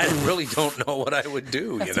 I really don't know what I would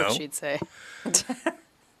do, That's what she'd say.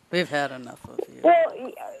 We've had enough of you.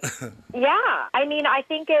 Well, yeah. I mean, I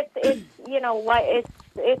think it's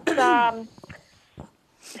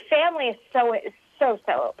family is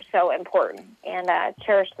so important, and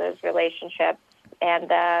cherish those relationships, and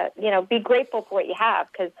be grateful for what you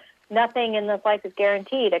have, because nothing in this life is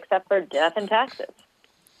guaranteed except for death and taxes.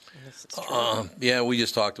 Yeah, we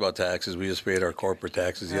just talked about taxes. We just paid our corporate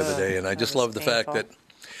taxes the other day, and I just love the fact that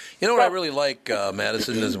You know what I really like,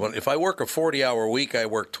 Madison, is if I work a 40-hour week, I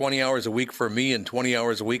work 20 hours a week for me and 20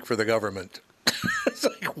 hours a week for the government. It's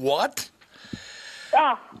like, what?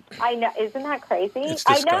 Oh, I know. Isn't that crazy? It's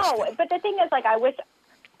I disgusting. know. But the thing is, like, I wish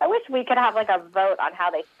we could have, like, a vote on how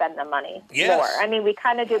they spend the money more. I mean, we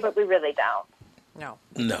kind of do, but we really don't.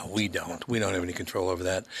 No, we don't. We don't have any control over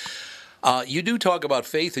that. You do talk about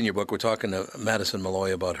faith in your book. We're talking to Madison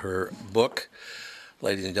Malloy about her book,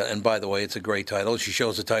 ladies and gentlemen. And by the way, it's a great title. She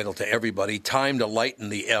shows the title to everybody. Time to Lighten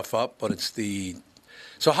the F Up, but it's the...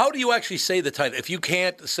 So how do you actually say the title? If you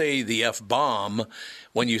can't say the F-bomb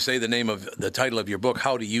when you say the name of the title of your book,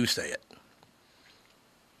 how do you say it?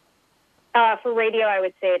 For radio, I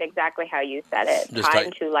would say it exactly how you said it. Just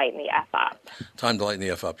Time to lighten the F up. Time to lighten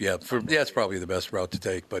the F up, yeah. It's probably the best route to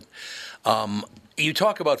take. But you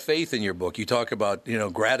talk about faith in your book. You talk about,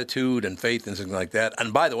 gratitude and faith and things like that.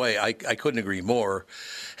 And by the way, I couldn't agree more.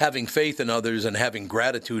 Having faith in others and having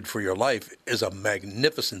gratitude for your life is a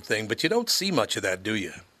magnificent thing. But you don't see much of that, do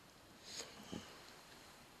you?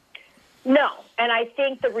 No, and I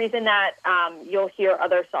think the reason that you'll hear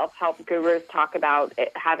other self-help gurus talk about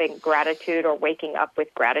having gratitude or waking up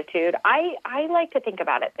with gratitude, I like to think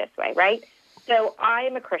about it this way, right? So I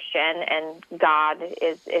am a Christian, and God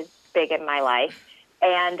is big in my life,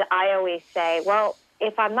 and I always say, well,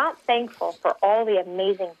 if I'm not thankful for all the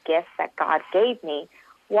amazing gifts that God gave me,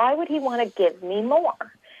 why would he want to give me more?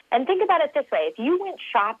 And think about it this way. If you went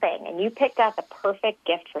shopping and you picked out the perfect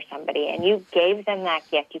gift for somebody and you gave them that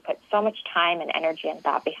gift, you put so much time and energy and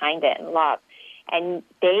thought behind it and love, and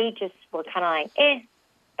they just were kind of like,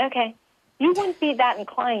 okay, you wouldn't be that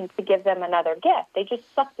inclined to give them another gift. They just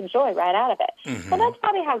suck the joy right out of it. Mm-hmm. So that's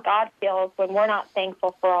probably how God feels when we're not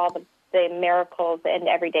thankful for all the miracles and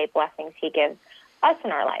everyday blessings he gives us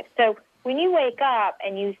in our life. So when you wake up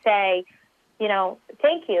and you say,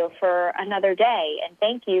 thank you for another day, and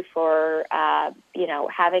thank you for,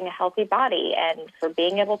 having a healthy body, and for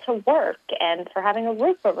being able to work, and for having a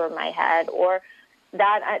roof over my head, or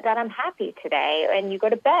that I'm happy today. And you go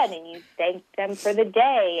to bed and you thank them for the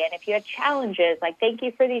day. And if you had challenges, like, thank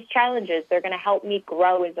you for these challenges. They're going to help me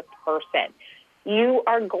grow as a person. You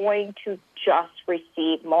are going to just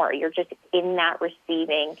receive more. You're just in that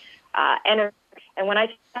receiving energy. And when I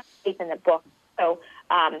talk about faith in the book,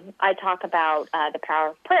 I talk about the power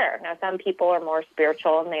of prayer. Now, some people are more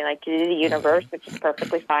spiritual and they like to do the universe, which is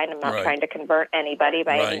perfectly fine. I'm not trying to convert anybody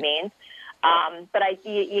by any means. But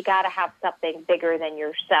you got to have something bigger than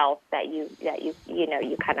yourself that you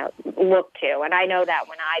kind of look to. And I know that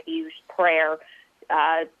when I've used prayer,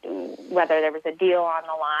 whether there was a deal on the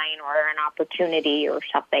line or an opportunity or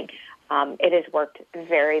something, it has worked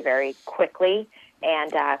very, very quickly.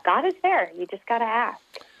 And God is there. You just got to ask.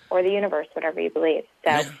 Or the universe, whatever you believe.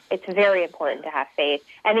 So it's very important to have faith.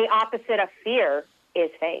 And the opposite of fear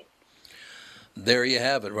is faith. There you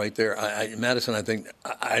have it right there. Madison, I think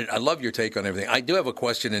I love your take on everything. I do have a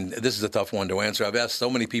question, and this is a tough one to answer. I've asked so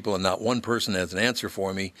many people, and not one person has an answer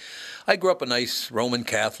for me. I grew up a nice Roman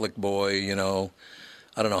Catholic boy,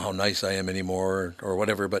 I don't know how nice I am anymore or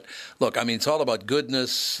whatever. But look, I mean, it's all about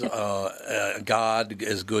goodness. God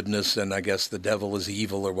is goodness, and I guess the devil is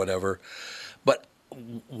evil or whatever. But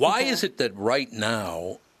why is it that right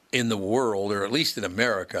now in the world, or at least in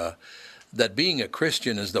America, that being a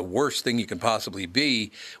Christian is the worst thing you can possibly be?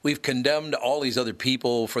 We've condemned all these other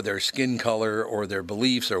people for their skin color or their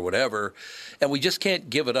beliefs or whatever, and we just can't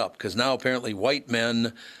give it up because now apparently white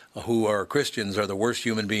men who are Christians are the worst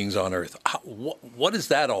human beings on earth. What is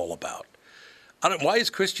that all about? Why is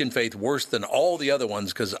Christian faith worse than all the other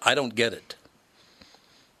ones? Because I don't get it.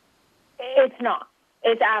 It's not.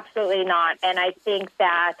 It's absolutely not. And I think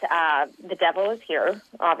that the devil is here,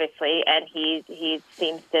 obviously, and he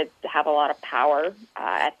seems to have a lot of power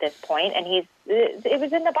at this point. And it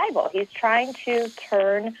was in the Bible. He's trying to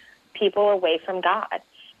turn people away from God.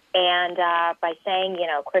 And by saying,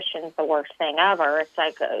 Christian's the worst thing ever, it's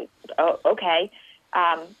like, okay.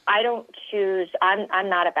 I don't choose. I'm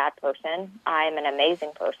not a bad person. I'm an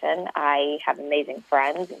amazing person. I have amazing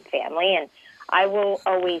friends and family, and I will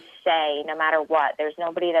always say, no matter what, there's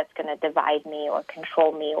nobody that's going to divide me or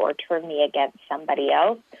control me or turn me against somebody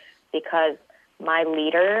else, because my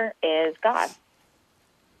leader is God.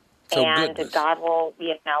 So and goodness. God will,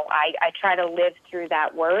 I try to live through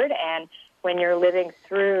that word. And when you're living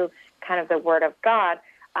through kind of the word of God,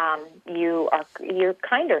 you're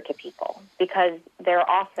kinder to people because they're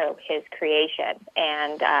also his creation.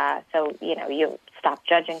 And so, you'll stop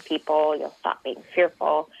judging people. You'll stop being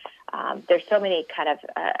fearful. There's so many kind of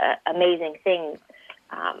amazing things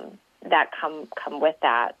that come with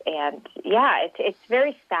that. And yeah, it's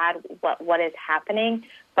very sad what is happening.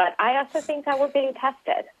 But I also think that we're being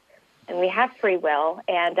tested, and we have free will.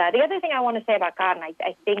 And the other thing I want to say about God, and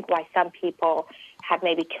I think why some people have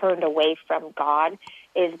maybe turned away from God,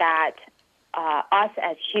 is that us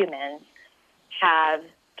as humans have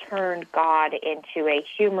turned God into a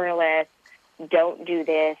humorless, don't do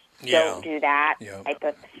this, don't do that type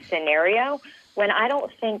of scenario, when I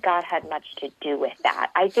don't think God had much to do with that.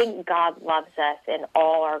 I think God loves us in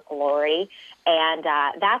all our glory, and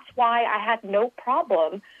that's why I had no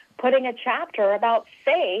problem putting a chapter about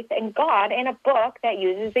faith and God in a book that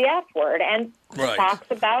uses the F word and talks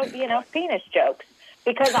about, penis jokes,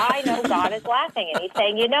 because I know God is laughing, and he's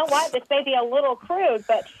saying, you know what, this may be a little crude,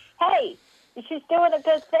 but hey, she's doing a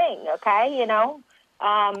good thing, okay,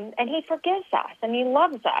 and he forgives us, and he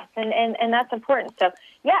loves us, and that's important. So,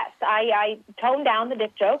 yes, I toned down the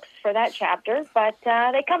dick jokes for that chapter, but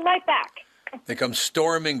they come right back. They come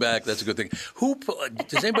storming back. That's a good thing.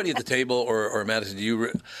 Does anybody at the table, or Madison,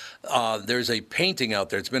 there's a painting out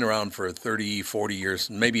there. It's been around for 30, 40 years,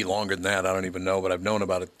 maybe longer than that. I don't even know, but I've known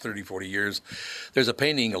about it 30, 40 years. There's a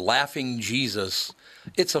painting, Laughing Jesus.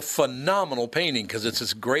 It's a phenomenal painting because it's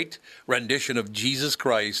this great rendition of Jesus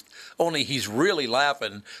Christ, only he's really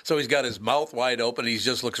laughing, so he's got his mouth wide open, and he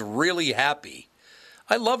just looks really happy.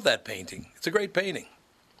 I love that painting. It's a great painting.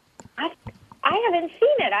 I haven't seen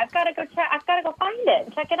it. I've got to go find it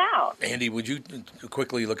and check it out. Andy, would you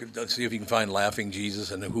quickly see if you can find Laughing Jesus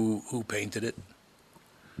and who painted it?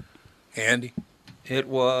 Andy? It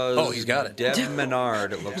was he's got it. Deb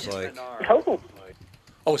Menard, it looks like.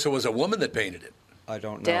 Oh, so it was a woman that painted it? I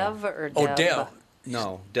don't know. Dev or Deb? Oh, Deb.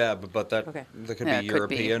 No, Deb, but that could be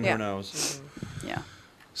European. Who knows? Mm-hmm. Yeah.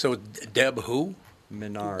 So Deb who?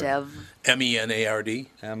 Menard. Dev. M-E-N-A-R-D?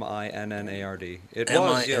 M-I-N-N-A-R-D.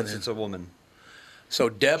 It's a woman. So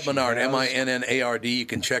Deb Menard, M-I-N-N-A-R-D. You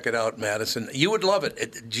can check it out, Madison. You would love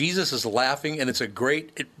it. Jesus is laughing, and it's a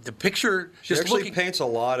great. The picture. She actually paints a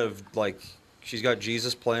lot of she's got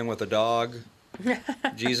Jesus playing with a dog.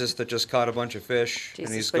 Jesus that just caught a bunch of fish, and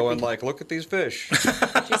he's going look at these fish.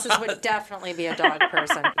 Jesus would definitely be a dog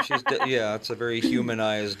person. It's a very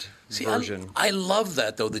humanized version. I love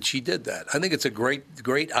that, though, that she did that. I think it's a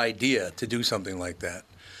great idea to do something like that.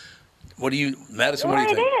 Madison, what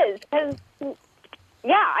do you think? It is, because,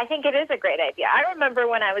 I think it is a great idea. I remember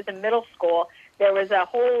when I was in middle school, there was a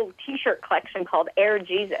whole T-shirt collection called Air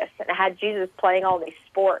Jesus, and it had Jesus playing all these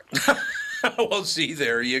sports. Well, see,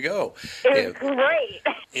 there you go. It was great.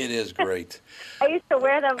 It is great. I used to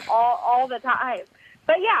wear them all the time.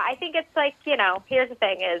 But yeah, I think it's here's the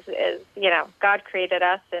thing is God created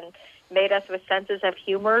us and made us with senses of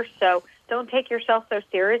humor, so don't take yourself so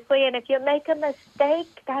seriously, and if you make a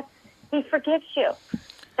mistake, he forgives you.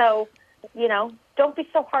 So, don't be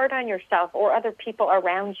so hard on yourself or other people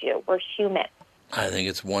around you. We're human. I think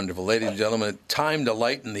it's wonderful. Ladies and gentlemen, Time to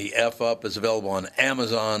Lighten the F Up is available on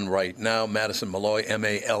Amazon right now. Madison Malloy,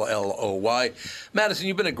 M-A-L-L-O-Y. Madison,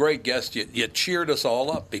 you've been a great guest. You cheered us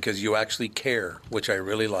all up because you actually care, which I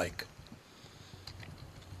really like.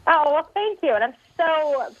 Oh, well, thank you. And I'm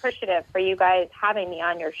so appreciative for you guys having me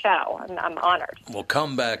on your show. I'm honored. We'll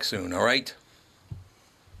come back soon, all right?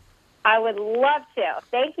 I would love to.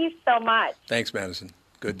 Thank you so much. Thanks, Madison.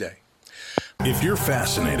 Good day. If you're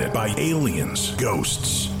fascinated by aliens,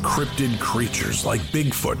 ghosts, cryptid creatures like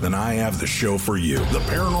Bigfoot, then I have the show for you. The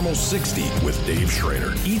Paranormal 60 with Dave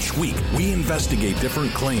Schrader. Each week, we investigate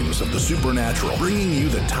different claims of the supernatural, bringing you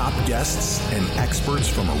the top guests and experts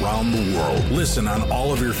from around the world. Listen on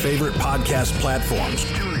all of your favorite podcast platforms.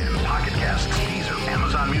 Tune in, Pocket Casts, Deezer,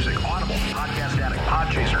 Amazon Music, Audible, Podcast Addict,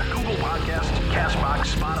 Podchaser, Google Podcasts,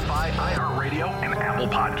 Castbox, Spotify, iHeartRadio, and Apple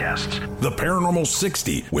Podcasts. The Paranormal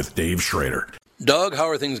 60 with Dave Schrader. Doug, how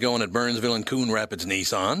are things going at Burnsville and Coon Rapids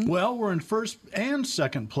Nissan? Well, we're in first and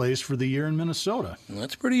second place for the year in Minnesota. Well,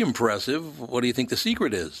 that's pretty impressive. What do you think the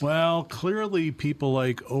secret is? Well, clearly people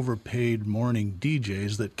like overpaid morning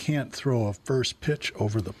DJs that can't throw a first pitch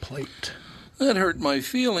over the plate. That hurt my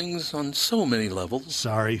feelings on so many levels.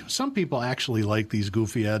 Sorry. Some people actually like these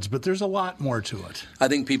goofy ads, but there's a lot more to it. I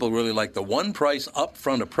think people really like the one-price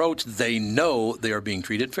upfront approach. They know they are being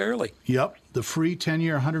treated fairly. Yep. The free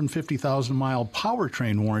 10-year, 150,000-mile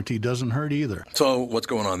powertrain warranty doesn't hurt either. So what's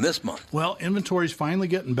going on this month? Well, inventory's finally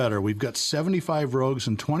getting better. We've got 75 Rogues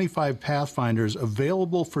and 25 Pathfinders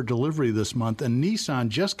available for delivery this month, and Nissan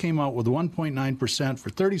just came out with 1.9% for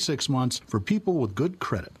 36 months for people with good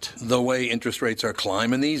credit. The way interest rates are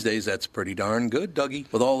climbing these days, that's pretty darn good,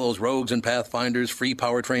 Dougie. With all those Rogues and Pathfinders, free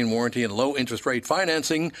powertrain warranty, and low interest rate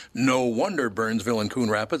financing, no wonder Burnsville and Coon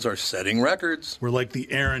Rapids are setting records. We're like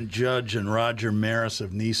the Aaron Judge and Roger Maris of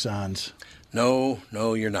Nissans. No,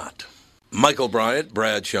 you're not. Michael Bryant,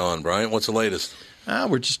 Bradshaw and Bryant, what's the latest?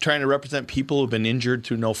 We're just trying to represent people who've been injured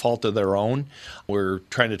through no fault of their own. We're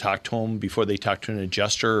trying to talk to them before they talk to an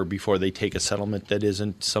adjuster or before they take a settlement that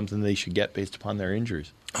isn't something they should get based upon their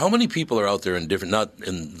injuries. How many people are out there not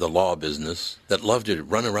in the law business, that love to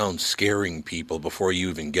run around scaring people before you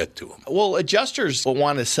even get to them? Well, adjusters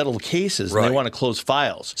want to settle cases and Right. they want to close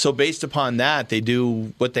files. So based upon that, they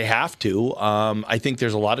do what they have to. I think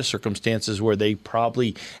there's a lot of circumstances where they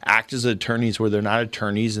probably act as attorneys where they're not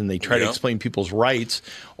attorneys, and they try to explain people's rights,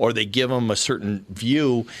 or they give them a certain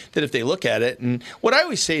view that if they look at it. And what I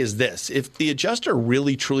always say is this: if the adjuster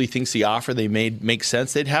really truly thinks the offer they made makes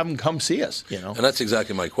sense, they'd have them come see us. And that's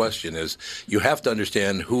exactly my question is, you have to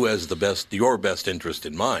understand who has your best interest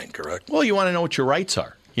in mind, correct? Well, you want to know what your rights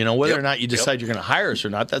are. Whether or not you decide you're going to hire us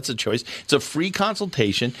or not, that's a choice. It's a free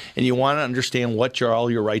consultation, and you want to understand what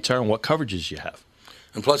all your rights are and what coverages you have.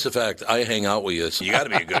 And plus the fact I hang out with you, so you got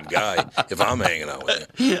to be a good guy if I'm hanging out with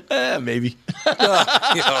you. Maybe.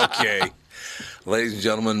 Okay. Ladies and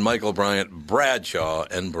gentlemen, Michael Bryant, Bradshaw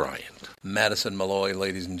and Bryant. Madison Malloy,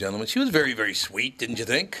 ladies and gentlemen. She was very, very sweet, didn't you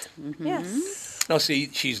think? Mm-hmm. Yes. Now, see,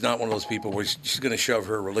 she's not one of those people where she's going to shove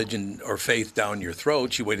her religion or faith down your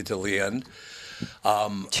throat. She waited till the end.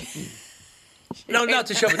 No, not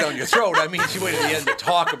to shove it down your throat. I mean, she waited till the end to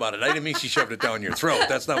talk about it. I didn't mean she shoved it down your throat.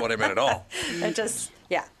 That's not what I meant at all. It's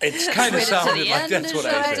kind of sounded like that's what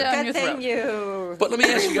I said. But let me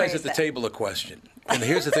ask you guys at the table a question. And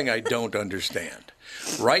here's the thing I don't understand.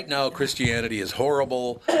 Right now, Christianity is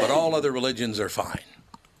horrible, but all other religions are fine.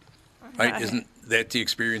 Right? Isn't that the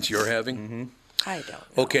experience you're having? Mm-hmm. I don't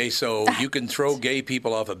know. Okay, so you can throw gay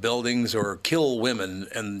people off of buildings or kill women,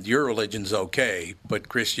 and your religion's okay, but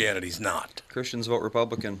Christianity's not. Christians vote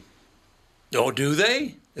Republican. Oh, do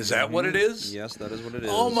they? Is that what it is? Yes, that is what it is.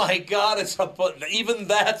 Oh, my God, even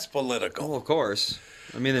that's political. Well, of course.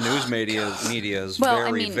 I mean, the news media is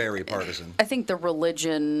very partisan. I think the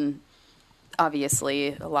religion,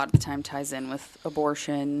 obviously, a lot of the time ties in with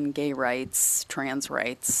abortion, gay rights, trans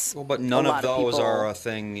rights. Well, but none of those are a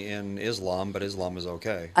thing in Islam, but Islam is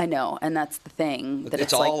okay. I know, and that's the thing. That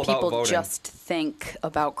it's like all about people voting. just think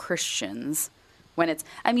about Christians when it's,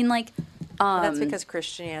 that's because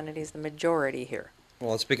Christianity is the majority here.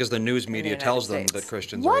 Well, it's because the news media tells them that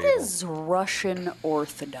Christians are What evil. is Russian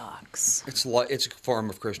Orthodox? It's a form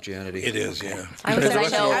of Christianity. It is, yeah. I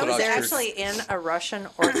was actually in a Russian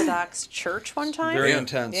Orthodox church one time. Very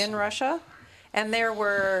intense. In Russia. And there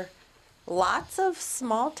were lots of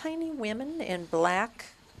small, tiny women in black,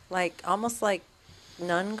 almost like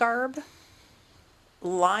nun garb,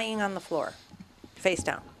 lying on the floor, face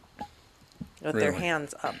down, with their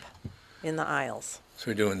hands up in the aisles. So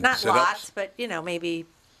we're doing Not sit-ups? lots, but, maybe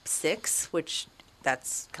 6, which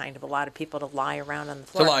that's kind of a lot of people to lie around on the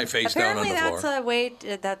floor. To lie face down on the floor.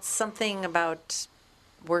 Apparently that's something about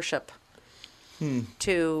worship,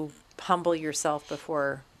 to humble yourself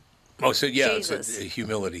before Jesus. It's a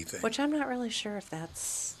humility thing. Which I'm not really sure if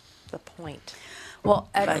that's the point. Well,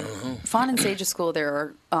 at Fawn and Sage's school,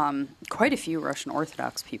 there are quite a few Russian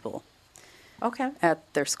Orthodox people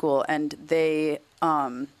at their school, and they...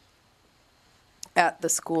 at the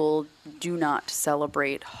school do not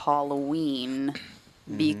celebrate Halloween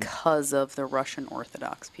because of the Russian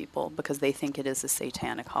Orthodox people, because they think it is a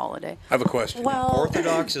satanic holiday. I have a question. Well,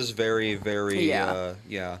 Orthodox is very, very,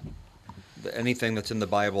 anything that's in the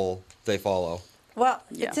Bible, they follow. Well,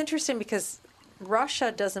 it's interesting because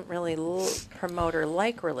Russia doesn't really promote or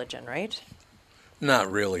like religion, right?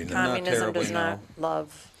 Not really, no. Communism does not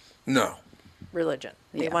love religion.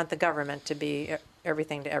 They want the government to be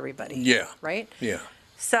everything to everybody. Yeah. Right? Yeah.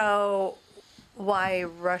 So why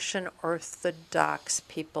Russian Orthodox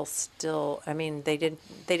people still, they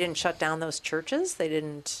didn't shut down those churches? They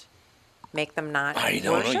didn't make them not I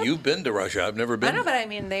don't know. You've been to Russia. I've never been. I know, but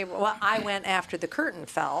I went after the curtain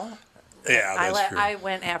fell. Yeah, that's true. I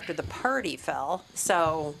went after the party fell,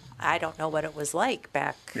 so I don't know what it was like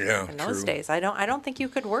back in those days. I don't think you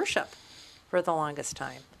could worship for the longest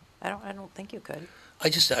time. I don't think you could.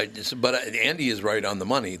 But Andy is right on the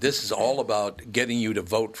money. This is all about getting you to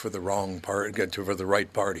vote for the for the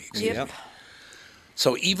right party. Yep.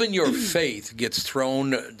 So even your faith gets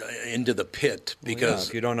thrown into the pit because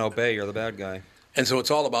if you don't obey, you're the bad guy. And so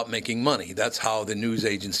it's all about making money. That's how the news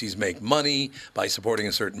agencies make money, by supporting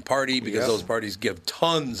a certain party, because those parties give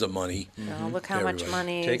tons of money. Look how much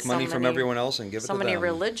money. Take money from everyone else and give it to them. So many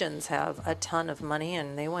religions have a ton of money,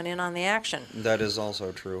 and they went in on the action. That is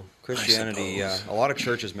also true. Christianity, a lot of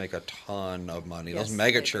churches make a ton of money. Yes, those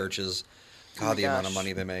mega churches, the amount of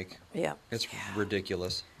money they make. Yeah. It's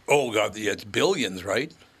ridiculous. Oh, God, it's billions,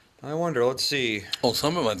 right? I wonder. Let's see. Well,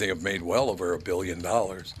 some of them I think have made well over $1 billion.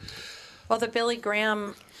 Well, the Billy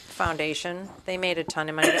Graham Foundation, they made a ton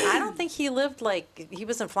of money. But I don't think he lived he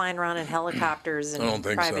wasn't flying around in helicopters and I don't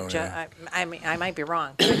think private so, jet. I mean, I might be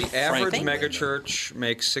wrong. The average megachurch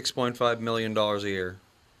makes $6.5 million a year.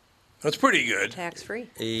 That's pretty good. Tax free.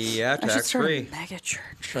 Yeah, tax free.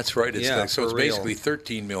 Megachurch. That's right. It's Yeah, so it's for real. basically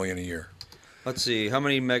 $13 million a year. Let's see. How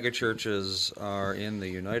many megachurches are in the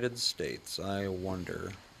United States? I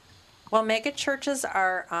wonder. Well, mega churches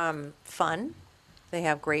are fun. They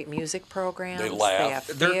have great music programs. They laugh. They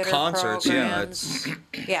have They're theater concerts, programs.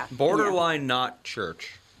 Yeah. Borderline not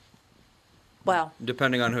church, Well,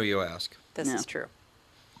 depending on who you ask. this Yeah. is true.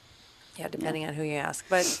 Yeah, depending on who you ask.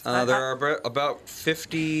 But There are about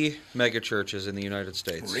 50 megachurches in the United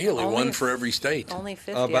States. Really? Only One for every state. only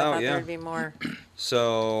 50. I About, thought yeah. there'd be more.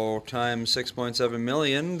 So times 6.7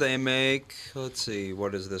 million, they make, let's see,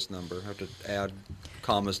 what is this number? I have to add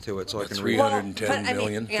commas to it so I can read. Well, 310 but, I mean,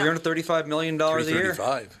 million. yeah. $335 million a year.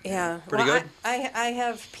 335. Yeah. Pretty well, good. I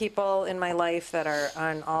have people in my life that are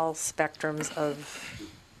on all spectrums of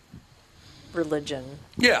religion.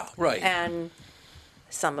 Yeah, right. And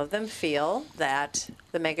some of them feel that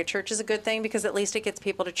the megachurch is a good thing because at least it gets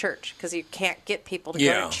people to church. Because you can't get people to go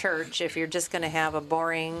Yeah. to church if you're just going to have a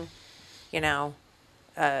boring,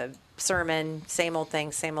 sermon, same old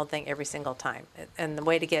thing every single time. And the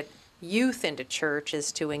way to get youth into church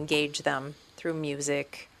is to engage them through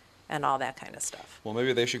music and all that kind of stuff. Well,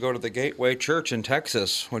 maybe they should go to the Gateway Church in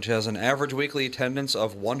Texas, which has an average weekly attendance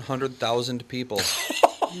of 100,000 people.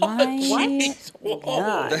 My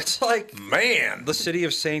God. That's like Man. the city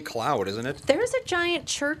of St. Cloud, isn't it? There's a giant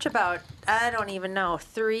church about, I don't even know,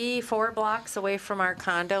 3-4 blocks away from our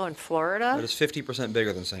condo in Florida. That is 50%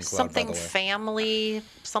 bigger than St. Cloud, Something by the way. family,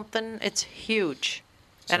 something. It's huge.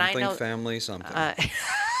 And Something I know family something.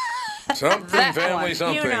 Something family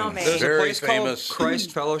something. You know me. There's Very a place famous. called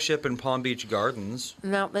Christ Fellowship in Palm Beach Gardens.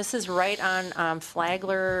 no, this is right on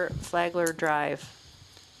Flagler Drive,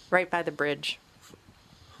 right by the bridge.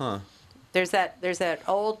 Huh. There's that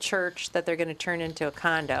old church that they're going to turn into a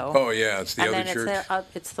condo. Oh, yeah, it's the and other then church.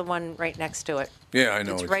 it's the one right next to it. Yeah, I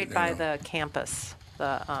know. It's right by the campus.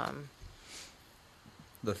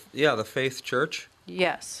 The Faith Church.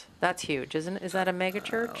 Yes, that's huge, isn't it? Is that a mega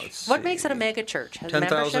church? let's What makes it a see. mega church?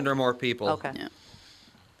 10,000 or more people. Okay. Yeah.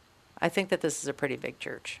 I think that this is a pretty big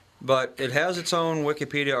church. But it has its own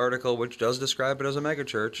Wikipedia article, which does describe it as a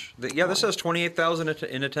megachurch. This says 28,000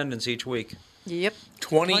 in attendance each week. Yep.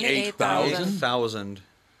 28,000? 1,000.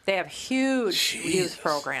 They have huge Jesus. youth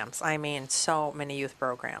programs. I mean, so many youth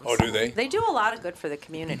programs. Oh, do they? They do a lot of good for the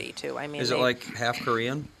community too. I mean, Is it like half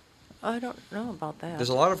Korean? I don't know about that. There's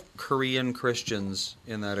a lot of Korean Christians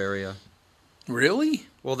in that area. Really?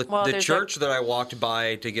 Well, the there's church that I walked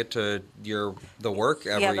by to get to the work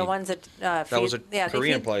every. Yeah, the ones that feed, was a they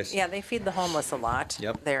Korean feed, place. Yeah, they feed the homeless a lot.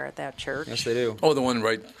 Yep. There at that church. Yes, they do. Oh, the one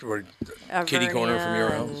right where kitty corner from your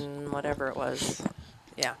house? And whatever it was.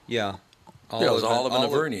 Yeah. Yeah. Yeah, it was Olive and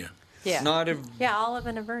Avernia. Yeah. Not Yeah, Olive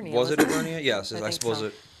and Avernia. Was it wasn't Avernia? Yes, I I think suppose so.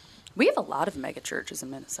 it. We have a lot of mega churches in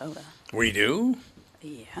Minnesota. We do?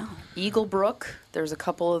 Yeah. Eagle Brook, there's a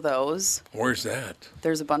couple of those. Where's that?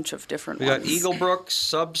 There's a bunch of different We got ones. Eagle Brook,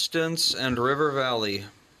 Substance, and River Valley.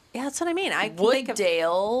 Yeah, that's what I mean. I can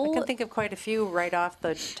Wooddale. think of quite a few right off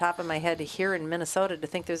the top of my head here in Minnesota. To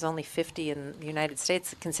think there's only 50 in the United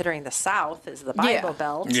States, considering the South is the Bible Yeah.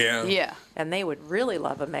 Belt. Yeah. Yeah. And they would really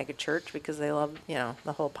love a mega church because they love,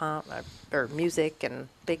 the whole pomp or music and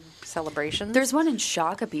big celebrations. There's one in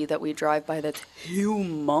Shakopee that we drive by that's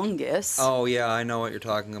humongous. Oh, yeah, I know what you're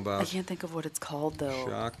talking I about. can't think of what it's called, though.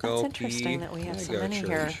 That's Shakopee interesting that we have so Mega many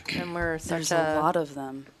here, Church. and we're such There's a lot of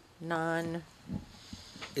them. non.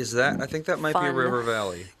 Is that? I think that might be Fun. River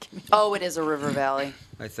Valley. Oh, it is a River Valley.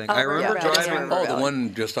 I think. Oh, I remember River Valley. It is a driving. River Oh, the Valley.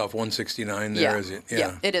 one just off 169 there, is it?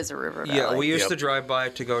 Yeah, it is a River Valley. Yeah, we used Yep. to drive by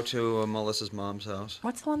to go to Melissa's mom's house.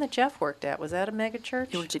 What's the one that Jeff worked at? Was that a mega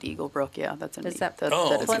church? You worked at Eagle Brook, yeah. That's a Is that- that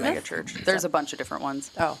Oh, is a Plymouth? mega church. There's a bunch of different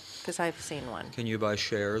ones. Oh, because I've seen one. Can you buy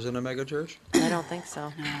shares in a megachurch? I don't think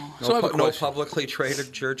so. So I have a No question. publicly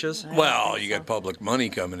traded churches? Well, think you so. got public money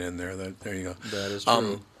coming in there. There you go. That is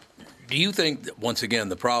true. Do you think, that, once again,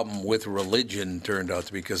 the problem with religion turned out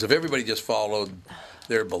to be, because if everybody just followed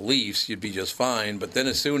their beliefs, you'd be just fine. But then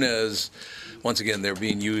as soon as, once again, they're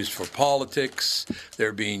being used for politics,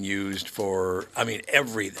 they're being used for,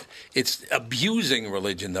 everything. It's abusing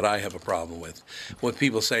religion that I have a problem with. When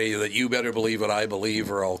people say that you better believe what I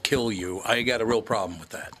believe or I'll kill you, I got a real problem with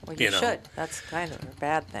that. Well, you should. That's kind of a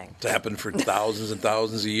bad thing. It's happened for thousands and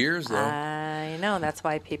thousands of years, though. I know. That's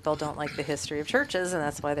why people don't like the history of churches, and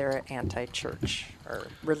that's why they're anti-church or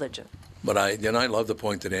religion. But I love the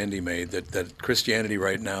point that Andy made that Christianity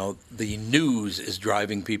right now, the news is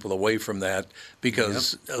driving people away from that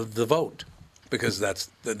because of the vote, because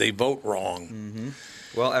they vote wrong. Mm-hmm.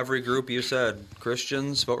 Well, every group you said,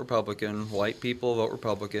 Christians vote Republican, white people vote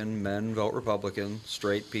Republican, men vote Republican,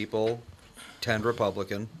 straight people tend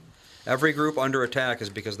Republican. Every group under attack is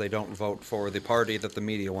because they don't vote for the party that the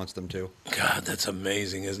media wants them to. God, that's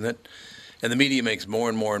amazing, isn't it? And the media makes more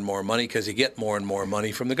and more and more money because you get more and more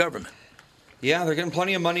money from the government. Yeah, they're getting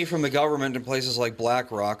plenty of money from the government in places like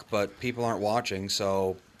BlackRock, but people aren't watching,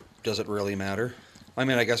 so does it really matter? I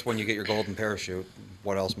mean, I guess when you get your golden parachute,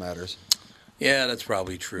 what else matters? Yeah, that's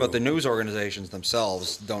probably true. But the news organizations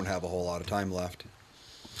themselves don't have a whole lot of time left.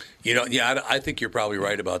 I think you're probably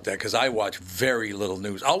right about that because I watch very little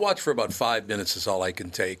news. I'll watch for about 5 minutes is all I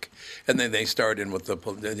can take. And then they start in with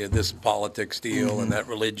this politics deal and that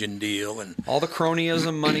religion deal. And all the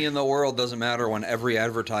cronyism money in the world doesn't matter when every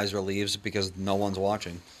advertiser leaves because no one's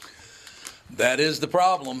watching. That is the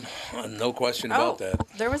problem. No question about that.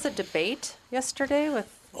 There was a debate yesterday with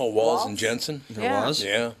Walz and Jensen? There was?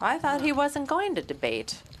 Yeah. I thought he wasn't going to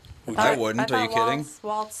debate. I wouldn't. Are you kidding?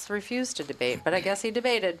 Waltz refused to debate, but I guess he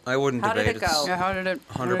debated. I wouldn't How debate. How did it go? Yeah, how did it?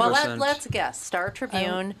 100%. Well, let's guess. Star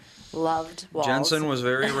Tribune loved Waltz. Jensen was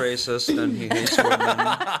very racist, and he hates women.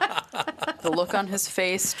 The look on his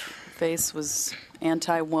face was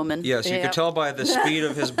anti-woman. Yes, you could tell by the speed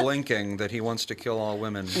of his blinking that he wants to kill all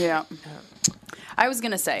women. Yeah. I was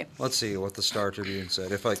going to say. Let's see what the Star Tribune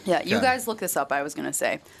said. You guys look this up. I was going to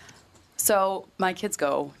say. So my kids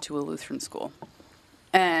go to a Lutheran school.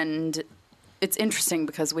 And it's interesting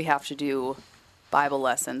because we have to do Bible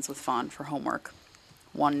lessons with Fawn for homework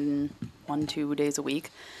 2 days a week.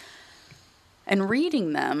 And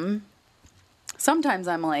reading them, sometimes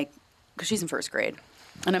I'm like, because she's in first grade,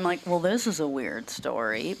 and I'm like, well, this is a weird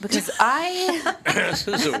story because This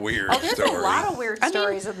is a weird there's story. a lot of weird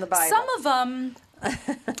stories in the Bible. Some of them,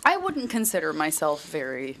 I wouldn't consider myself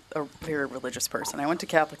a very religious person. I went to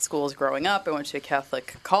Catholic schools growing up. I went to a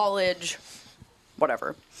Catholic college.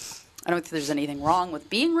 Whatever. I don't think there's anything wrong with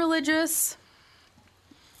being religious.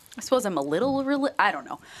 I suppose I'm a little I don't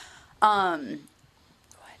know.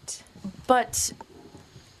 But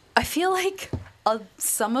I feel like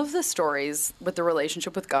some of the stories with the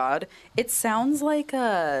relationship with God, it sounds like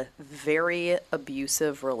a very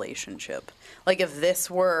abusive relationship. Like if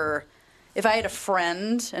I had a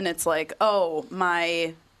friend and it's like, oh,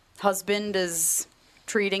 my husband is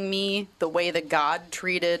treating me the way that God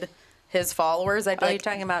treated his followers, I'd be Are you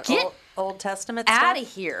talking about Old Testament stuff? out of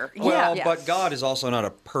here. Well, yeah. but God is also not a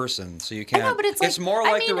person, so you can't. I know, but it's more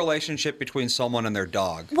like, like the relationship between someone and their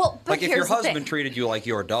dog. Well, but like if your here's the husband thing. treated you like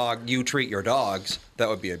your dog, you treat your dogs, that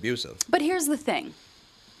would be abusive. But here's the thing.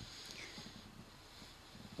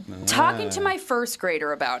 Talking to my first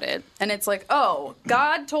grader about it, and it's like, oh,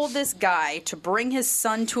 God told this guy to bring his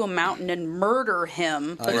son to a mountain and murder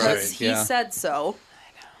him because he said so.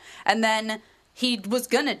 I know. And then he was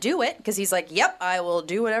going to do it because he's like, yep, I will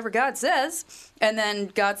do whatever God says. And then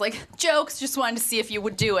God's like, jokes, just wanted to see if you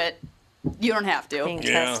would do it. You don't have to. Being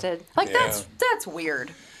tested. Like, that's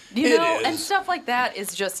weird. You know? And stuff like that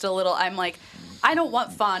is just a little, I'm like, I don't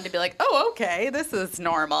want Fawn to be like, oh, okay, this is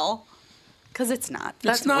normal. Because it's not.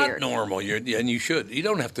 That's it's not weird. normal. And you should. You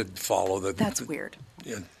don't have to follow the. That's weird.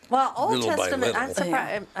 Well, Old little by Testament.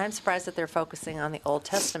 little. I'm surprised that they're focusing on the Old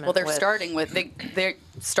Testament. Well, they're starting with they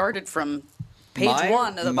started from page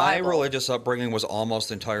 1 of the My Bible. religious upbringing was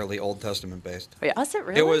almost entirely Old Testament based. Oh, yeah. Was it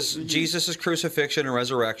really? It was Jesus' crucifixion and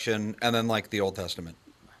resurrection, and then like the Old Testament.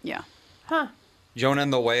 Yeah. Huh. Jonah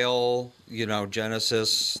and the whale,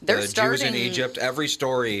 Genesis, the Jews in Egypt. Every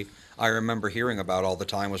story I remember hearing about all the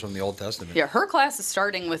time was from the Old Testament. Yeah, her class is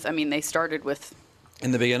starting with. They started with.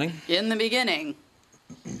 In the beginning. In the beginning.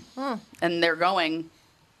 And they're going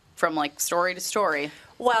from like story to story.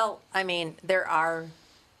 Well, there are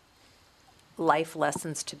life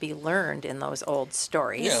lessons to be learned in those old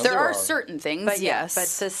stories. Yeah, there are certain things, but yes. But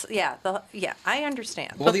this, I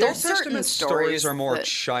understand. Well, the Old there's certain Testament stories are more that-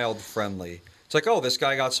 child-friendly. It's like, oh, this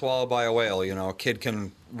guy got swallowed by a whale. A kid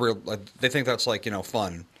can. They think that's like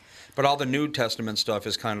fun. But all the New Testament stuff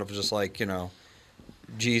is kind of just like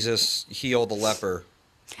Jesus healed the leper.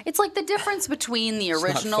 It's like the difference between the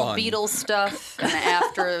original fun. Beatles stuff and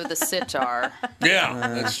after the sitar.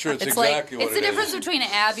 Yeah, that's true. It's It's exactly like what it's the it difference is. between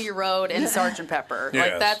Abbey Road and Sgt. Pepper.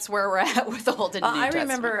 Yes. Like that's where we're at with the Old and New I Testament.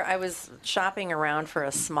 remember I was shopping around for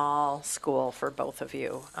a small school for both of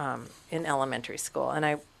you in elementary school, and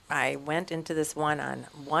I went into this one on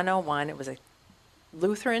 101. It was a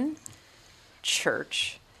Lutheran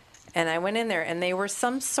church, and I went in there, and they were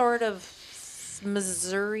some sort of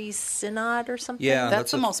Missouri Synod or something. Yeah,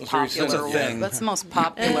 That's the most Missouri popular Synod, one. thing. That's the most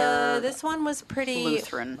popular This one was pretty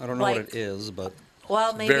Lutheran. I don't know what it is, but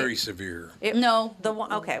Well, maybe Very severe. No. the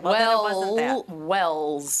one. Okay, well, then it wasn't that.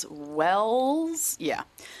 Wells, yeah,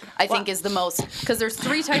 I think is the most, because there's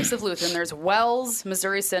 3 types of Lutheran. There's Wells,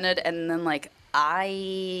 Missouri Synod, and then like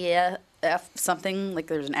IF something, like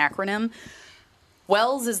there's an acronym.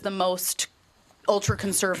 Wells is the most ultra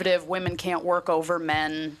conservative. Women can't work over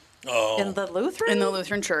men In the Lutheran? in the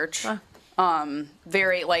Lutheran Church.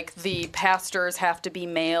 Very like the pastors have to be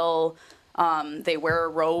male. They wear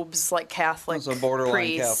robes like Catholic So borderline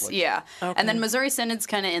priests. Catholic. Yeah. Okay. And then Missouri Synod's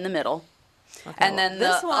kind of in the middle. And then the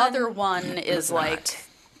This one other one is like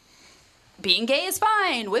being gay is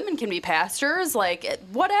fine. Women can be pastors. Like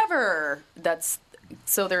whatever.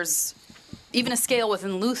 So there's even a scale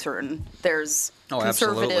within Lutheran. There's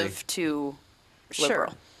conservative absolutely. to Sure.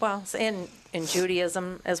 liberal. Well, in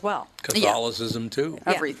Judaism as well. Catholicism, too.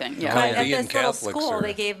 Everything. Yeah. But at Chaldean this little Catholics school, are,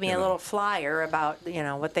 they gave me you a know. little flyer about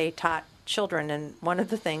what they taught children, and one of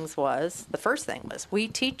the things was the first thing was we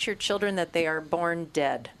teach your children that they are born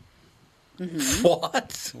dead,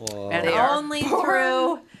 What? and They are only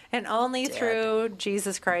through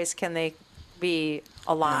Jesus Christ can they be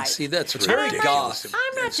alive. See, that's very ridiculous. goth.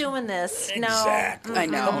 I'm not doing this. Exactly. I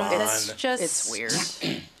know. Come on. It's just It's weird.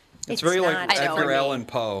 it's very like not I know. Edgar Allan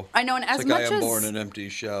Poe. I know, and It's as like much I am as born an empty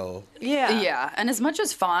shell. Yeah. and as much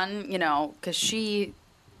as fun, because she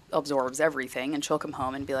absorbs everything, and she'll come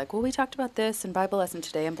home and be like, "Well, we talked about this in Bible lesson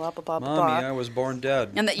today, and blah blah blah blah Mommy, blah." I was born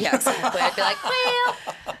dead. And yeah, exactly. I'd be like,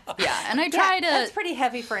 "Well, yeah," and I try to. That's pretty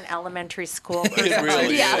heavy for an elementary school person. It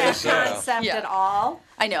really Yeah. is. That Yeah. concept Yeah. at all.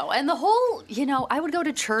 I know, and the whole, I would go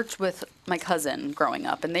to church with my cousin growing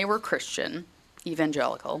up, and they were Christian,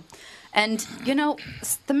 evangelical, and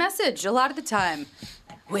the message a lot of the time.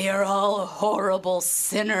 We are all horrible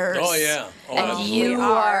sinners. Oh, yeah. Oh, and absolutely. you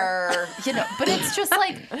are, but it's just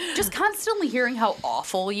like, just constantly hearing how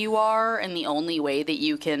awful you are, and the only way that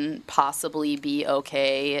you can possibly be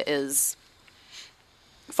okay is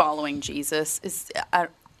following Jesus.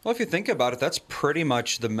 Well, if you think about it, that's pretty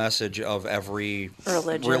much the message of every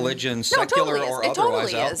Religion. secular totally or is. It otherwise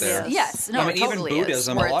totally out is. there. Yes. No, I mean, it totally even is,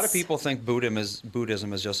 Buddhism. where A lot of it's- people think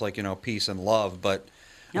Buddhism is just like peace and love, but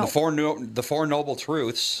No. the four noble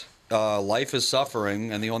truths. Life is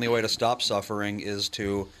suffering, and the only way to stop suffering is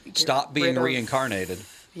to stop being rid of- reincarnated.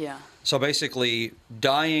 Yeah. So basically,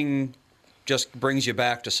 dying just brings you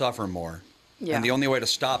back to suffer more. Yeah. And the only way to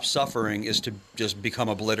stop suffering is to just become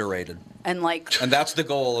obliterated. And like, And that's the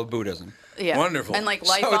goal of Buddhism. yeah. Wonderful. And like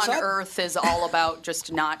life So it's on not- earth is all about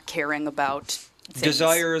just not caring about things.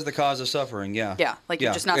 Desire is the cause of suffering, yeah. Yeah, like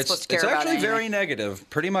you're just not supposed to care It's about actually anything. very negative.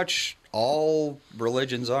 Pretty much all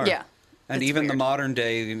religions are. Yeah, And it's even the weird. modern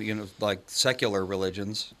day, like secular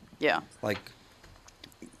religions, Yeah. like,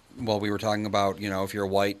 well, we were talking about, if you're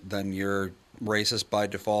white, then you're racist by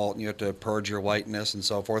default, and you have to purge your whiteness and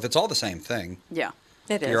so forth. It's all the same thing. Yeah.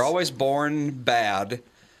 It is. You're always born bad,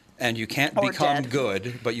 and you can't Or become dead.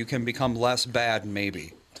 good, but you can become less bad,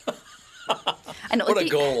 maybe. I know, What like a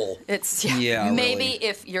goal. It's Yeah, maybe really.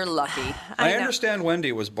 if you're lucky. I know. understand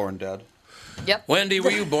Wendy was born dead. Yep. Wendy,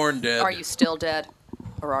 were you born dead? Are you still dead,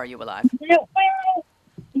 or are you alive? No, well,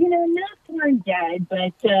 not born dead,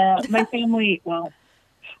 but my family,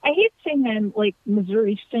 I hate saying I'm like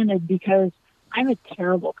Missouri Synod because I'm a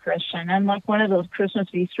terrible Christian. I'm like one of those Christmas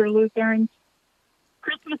Easter Lutherans.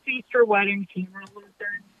 Christmas Easter wedding funeral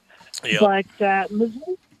Lutherans. Yep. But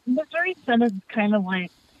Missouri Synod is kind of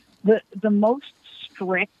like the most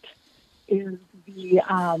strict is the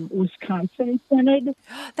Wisconsin Synod.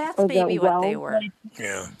 That's or maybe the what they Wells, were. like,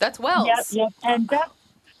 Yeah. That's Wells. Yep. And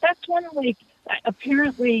that's one of like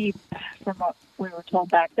apparently from what we were told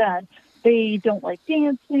back then, they don't like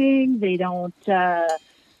dancing. They don't.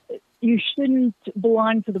 You shouldn't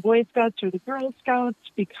belong to the Boy Scouts or the Girl Scouts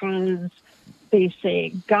because they say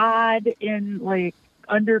God in like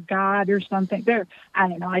under God or something. I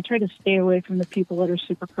don't know. I try to stay away from the people that are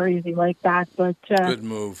super crazy like that. But Good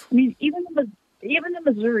move. I mean, even the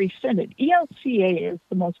Missouri Synod, ELCA is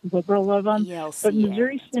the most liberal of them. ELCA. But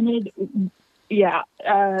Missouri Synod,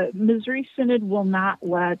 Missouri Synod will not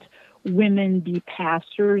let women be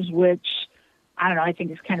pastors, which I don't know. I think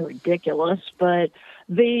is kind of ridiculous. But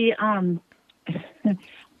they, I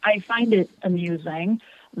find it amusing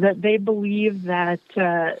that they believe that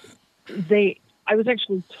I was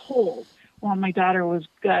actually told while my daughter was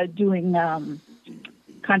doing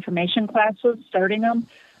confirmation classes, starting them,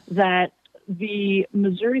 that the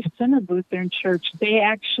Missouri Synod Lutheran Church, they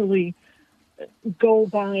actually go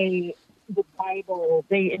by the Bible.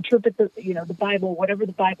 They interpret the Bible, whatever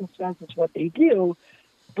the Bible says is what they do.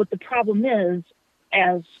 But the problem is,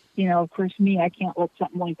 as, of course, I can't let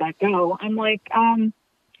something like that go. I'm like,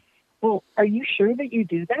 well, are you sure that you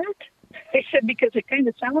do that? I said, because it kind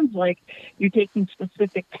of sounds like you're taking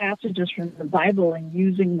specific passages from the Bible and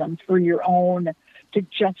using them for your own, to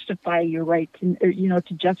justify your right to,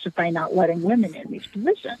 to justify not letting women in these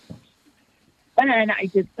positions. And I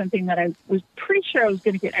did something that I was pretty sure I was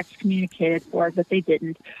going to get excommunicated for, but they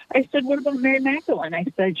didn't. I said, what about Mary Magdalene? I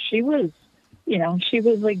said, she was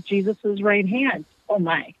like Jesus's right hand. Oh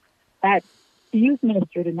my, that youth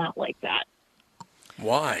minister did not like that.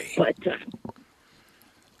 Why? But,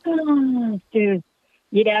 dude,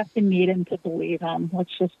 you'd have to meet him to believe him.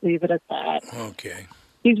 Let's just leave it at that. Okay.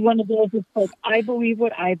 He's one of those that's like, I believe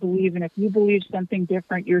what I believe, and if you believe something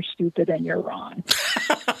different, you're stupid and you're wrong.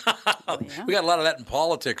 Yeah. We got a lot of that in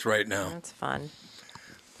politics right now. That's fun.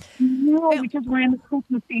 No, we just ran the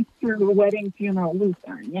Christmas Easter wedding funeral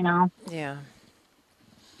Lutheran, Yeah.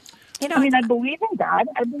 I believe in God.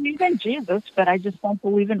 I believe in Jesus, but I just don't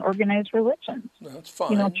believe in organized religions. That's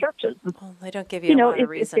fine. Churches. Well, they don't give you a lot of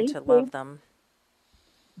reason to love them.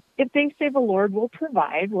 If they say the Lord will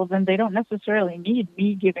provide, well, then they don't necessarily need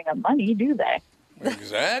me giving them money, do they?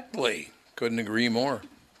 Exactly. Couldn't agree more.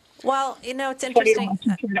 Well, it's interesting.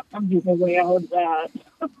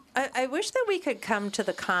 I wish that we could come to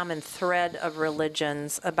the common thread of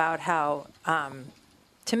religions about how,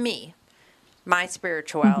 to me, my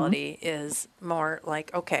spirituality is more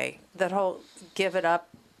like, okay, that whole give it up,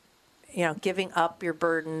 giving up your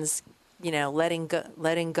burdens, letting go,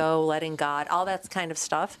 letting God, all that kind of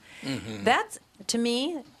stuff. Mm-hmm. That's, to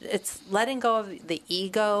me, it's letting go of the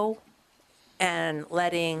ego and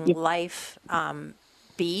letting life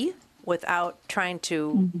be without trying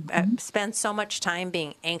to spend so much time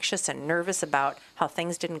being anxious and nervous about how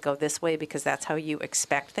things didn't go this way because that's how you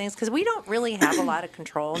expect things. Because we don't really have a lot of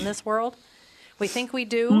control in this world. We think we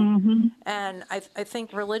do. Mm-hmm. And I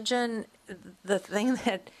think religion, the thing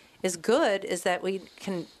that is good is that we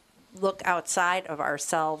can look outside of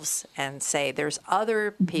ourselves and say there's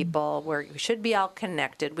other people where we should be all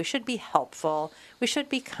connected. We should be helpful. We should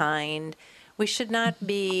be kind. We should not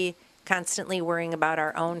be constantly worrying about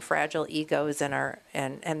our own fragile egos and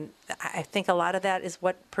I think a lot of that is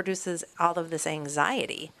what produces all of this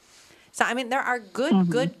anxiety. So, there are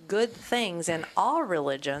good things in all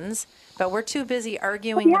religions, but we're too busy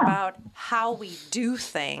arguing about how we do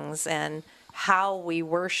things and how we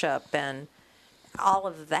worship and all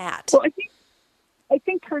of that. Well, I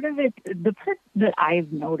think part of it, the part that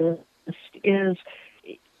I've noticed is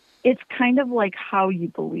it's kind of like how you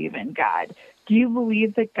believe in God. Do you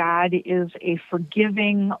believe that God is a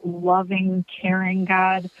forgiving, loving, caring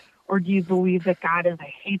God? Or do you believe that God is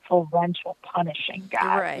a hateful, vengeful, punishing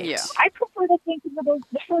God? Right. Yeah. I prefer to think of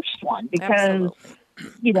the first one because,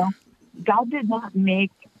 God did not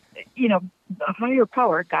make, the higher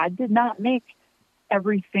power, God did not make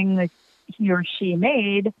everything that he or she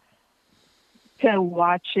made to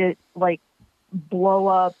watch it, blow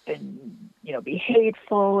up and, be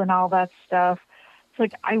hateful and all that stuff. It's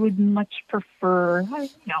like I would much prefer, I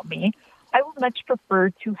would much prefer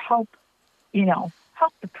to help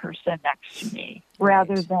the person next to me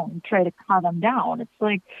rather than try to cut them down. It's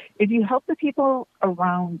like if you help the people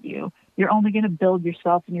around you, you're only going to build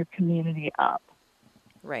yourself and your community up.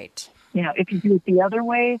 Right. If you do it the other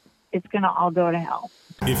way, it's going to all go to hell.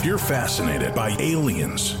 If you're fascinated by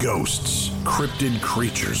aliens, ghosts, cryptid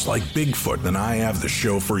creatures like Bigfoot, then I have the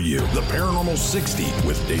show for you. The Paranormal 60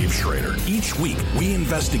 with Dave Schrader. Each week, we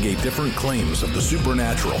investigate different claims of the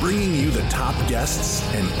supernatural, bringing you the top guests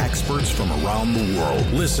and experts from around the world.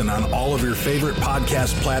 Listen on all of your favorite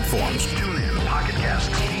podcast platforms. Tune in, Pocket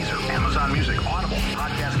Casts, Deezer, Amazon Music, Audible,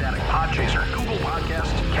 Podcast Addict, Podchaser, Google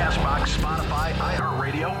Podcasts, CastBox, Spotify,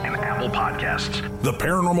 iHeartRadio, and Apple Podcasts. The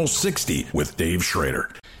Paranormal 60 with Dave Schrader.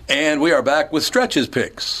 And we are back with Stretch's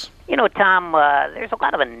picks. Tom, there's a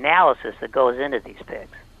lot of analysis that goes into these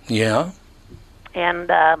picks. Yeah.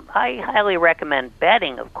 And I highly recommend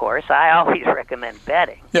betting, of course. I always recommend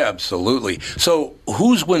betting. Yeah, absolutely. So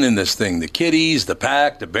who's winning this thing? The Kitties, the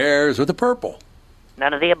Pack, the Bears, or the Purple?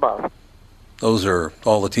 None of the above. Those are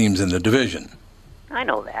all the teams in the division. I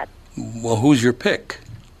know that. Well, who's your pick?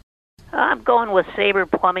 I'm going with Sabre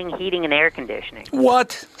Plumbing, Heating, and Air Conditioning.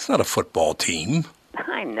 What? It's not a football team.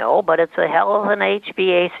 I know, but it's a hell of an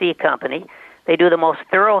HVAC company. They do the most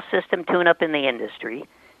thorough system tune-up in the industry.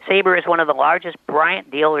 Sabre is one of the largest Bryant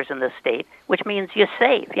dealers in the state, which means you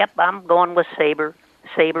save. Yep, I'm going with Sabre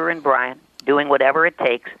and Bryant, doing whatever it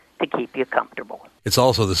takes to keep you comfortable. It's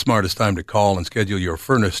also the smartest time to call and schedule your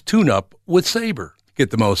furnace tune-up with Sabre.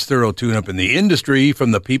 Get the most thorough tune-up in the industry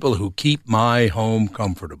from the people who keep my home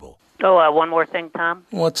comfortable. Oh, one more thing, Tom.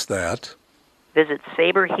 What's that? Visit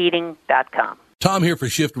saberheating.com. Tom here for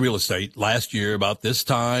Shift Real Estate. Last year, about this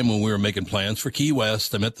time when we were making plans for Key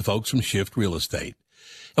West, I met the folks from Shift Real Estate.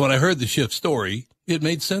 And when I heard the Shift story, it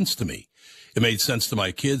made sense to me. It made sense to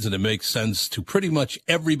my kids, and it makes sense to pretty much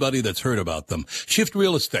everybody that's heard about them. Shift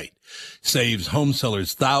Real Estate saves home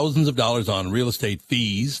sellers thousands of dollars on real estate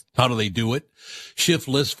fees. How do they do it? Shift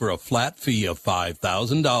lists for a flat fee of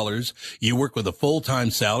 $5,000. You work with a full-time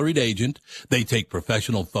salaried agent. They take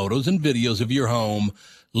professional photos and videos of your home,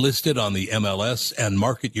 list it on the MLS, and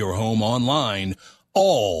market your home online,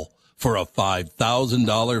 all for a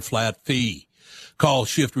 $5,000 flat fee. Call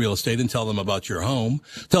Shift Real Estate and tell them about your home.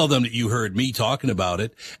 Tell them that you heard me talking about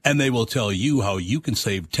it, and they will tell you how you can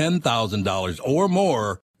save $10,000 or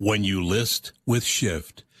more when you list with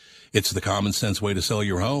Shift. It's the common sense way to sell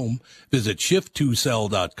your home. Visit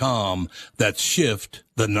shift2sell.com. That's shift,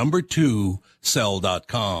 the number 2,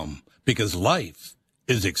 sell.com. Because life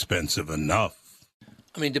is expensive enough.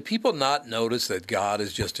 I mean, do people not notice that God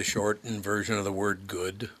is just a shortened version of the word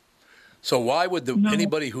good? So why would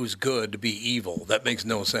anybody who's good be evil? That makes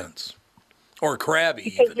no sense. Or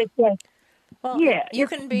crabby, because even. You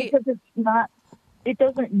can be because it's not. It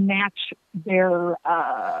doesn't match their.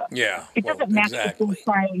 It doesn't match what they're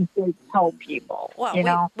trying to tell people.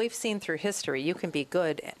 Well, we've seen through history. You can be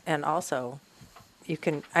good, and also, you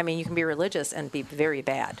can be religious and be very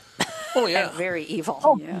bad. Oh yeah, and very evil.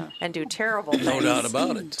 Oh yeah, and do terrible things. No doubt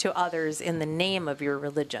about it. To others in the name of your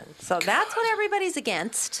religion. So that's what everybody's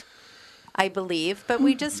against, I believe. But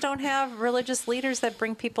we just don't have religious leaders that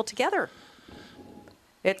bring people together.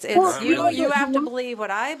 You have to believe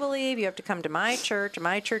what I believe. You have to come to my church.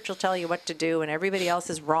 My church will tell you what to do, and everybody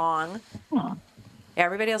else is wrong.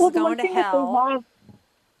 Everybody else is going to hell.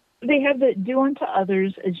 They have the do unto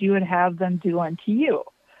others as you would have them do unto you.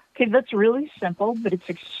 Okay, that's really simple, but it's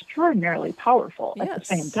extraordinarily powerful at the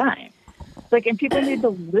same time. And people need to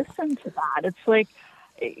listen to that. It's like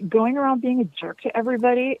going around being a jerk to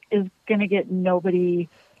everybody is going to get nobody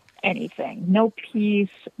anything. No peace,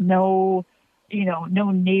 no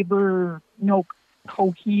neighbor, no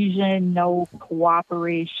cohesion, no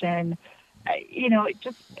cooperation.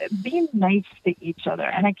 Just being nice to each other.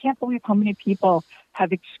 And I can't believe how many people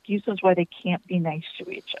have excuses why they can't be nice to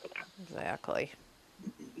each other. Exactly.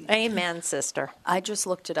 Amen, sister. I just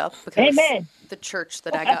looked it up because Amen. The church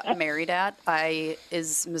that I got married at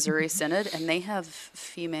is Missouri Synod, and they have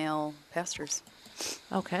female pastors.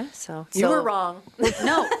 Okay, so you were wrong.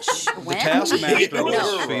 No, the taskmaster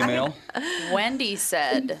was female. Wendy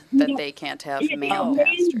said that they can't have male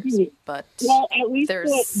pastors, but at least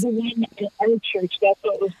the one at our church, that's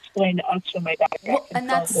what was explained to us when my dad got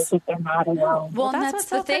that they're not allowed. Well, and that's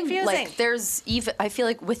the so thing. Confusing. There's even I feel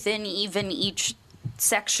like within even each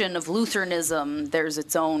section of Lutheranism, there's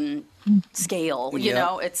its own scale. You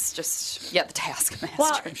know, it's just the taskmaster.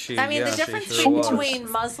 Well, the difference between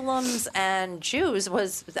Muslims and Jews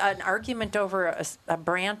was an argument over a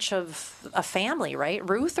branch of a family, right?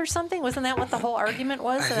 Ruth or something. Wasn't that what the whole argument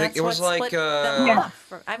was? I think it was like. It's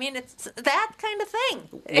that kind of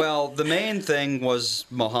thing. Well, the main thing was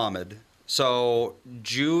Muhammad. So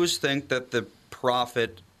Jews think that the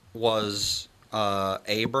prophet was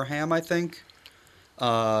Abraham, I think.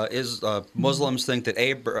 Muslims think that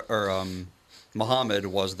Muhammad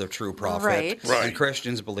was the true prophet, right? And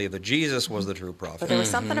Christians believe that Jesus was the true prophet. But there was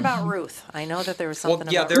something about Ruth. I know that there was something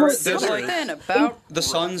about Ruth. There's something about the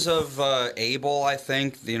sons of Abel. I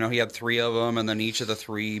think he had 3 of them, and then each of the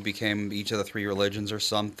 3 became each of the 3 religions or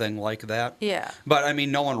something like that. Yeah. But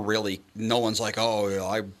no one's like,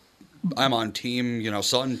 I'm on team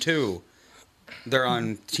one too. They're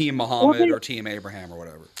on team Muhammad or team Abraham or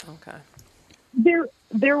whatever. Okay.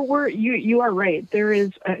 There were you are right. There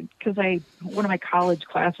is because one of my college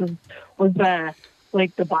classes was the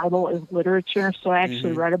Bible as literature. So I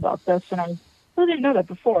actually read about this, and I didn't know that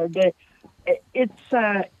before. But it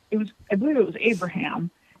was I believe it was Abraham,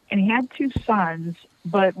 and he had 2 sons,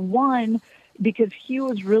 but one because he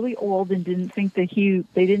was really old and they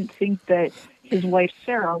didn't think that his wife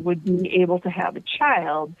Sarah would be able to have a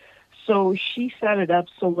child. So she set it up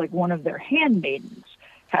so one of their handmaidens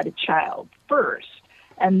had a child first.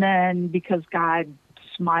 And then because God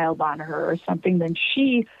smiled on her or something, then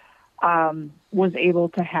she was able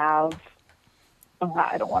to have,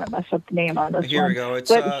 I don't want to mess up the name on this Here one. we go. It's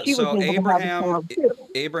so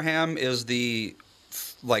Abraham is the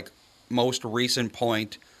most recent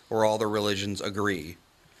point where all the religions agree.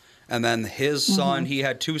 And then his son, he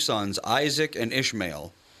had 2 sons, Isaac and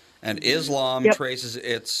Ishmael. And Islam traces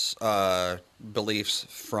its beliefs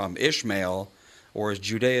from Ishmael, whereas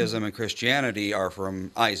Judaism and Christianity are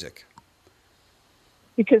from Isaac.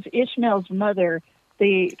 because Ishmael's mother,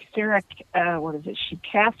 Sarah, she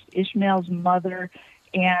cast Ishmael's mother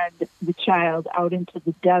and the child out into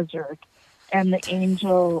the desert, and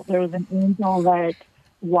there was an angel that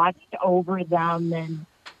watched over them, and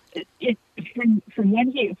from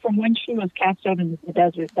when she was cast out into the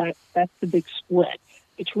desert, that's the big split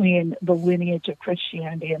between the lineage of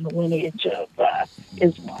Christianity and the lineage of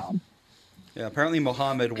Islam. Yeah, apparently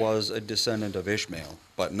Muhammad was a descendant of Ishmael,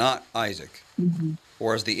 but not Isaac. Mm-hmm.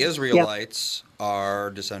 Whereas the Israelites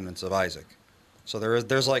are descendants of Isaac. So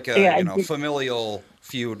there's like a familial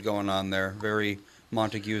feud going on there, very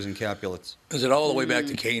Montagues and Capulets. Is it all the way back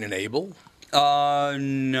to Cain and Abel?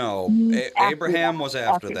 No. Abraham was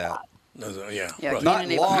after that. Yeah, right. Not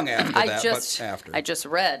long after that, but after. I just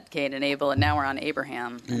read Cain and Abel, and now we're on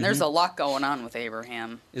Abraham. And there's a lot going on with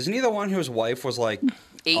Abraham. Isn't he the one whose wife was like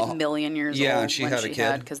 8 million years old and she when had a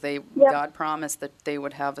kid? because God promised that they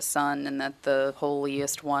would have a son and that the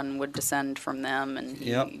holiest one would descend from them,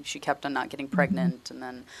 and she kept on not getting pregnant, and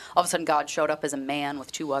then all of a sudden God showed up as a man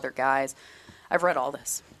with 2 other guys. I've read all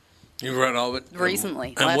this. You've read all of it?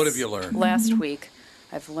 Recently. And what have you learned? Last week,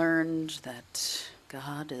 I've learned that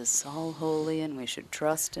God is all holy and we should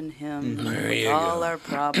trust in Him with all our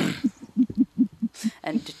problems.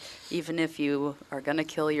 And even if you are going to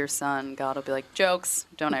kill your son, God will be like, jokes,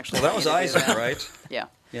 don't actually. Well, that was Isaac, right? Yeah.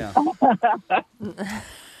 Yeah.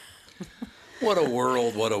 What a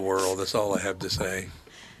world, what a world. That's all I have to say.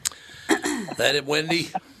 That it, Wendy?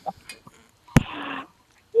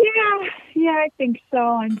 Yeah, I think so.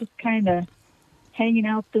 I'm just kind of hanging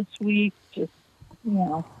out this week, just,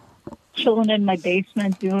 chilling in my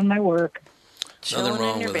basement, doing my work. Chilling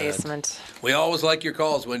in your basement. We always like your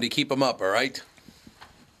calls, Wendy. Keep them up, all right?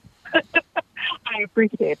 I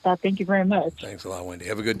appreciate that. Thank you very much. Thanks a lot, Wendy.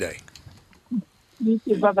 Have a good day. You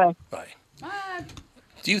too. Bye-bye. Bye.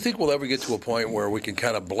 Do you think we'll ever get to a point where we can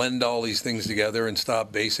kind of blend all these things together and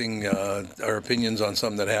stop basing our opinions on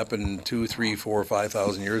something that happened 2, 3, 4,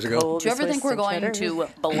 5,000 years ago? Do you ever think we're going to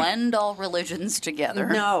blend all religions together?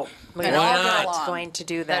 No. We're not going to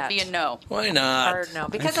do that. That'd be a no. Why not? Or no.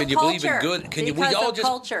 Because can of you culture. Believe in good?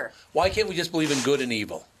 Culture. Why can't we just believe in good and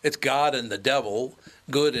evil? It's God and the devil,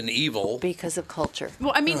 good and evil. Because of culture.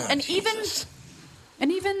 Well, I mean, even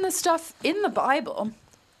the stuff in the Bible.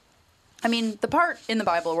 I mean, the part in the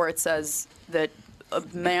Bible where it says that a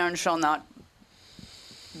man shall not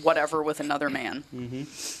whatever with another man.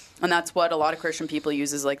 Mm-hmm. And that's what a lot of Christian people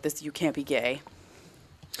use is like this, you can't be gay.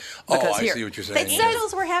 Because I see what you're saying. The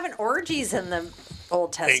angels were having orgies in the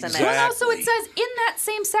Old Testament. Exactly. Well, also it says, in that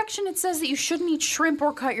same section, it says that you shouldn't eat shrimp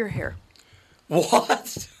or cut your hair.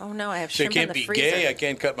 What? Oh, no, I have So shrimp in the freezer. I can't be gay, I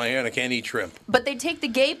can't cut my hair, and I can't eat shrimp. But they take the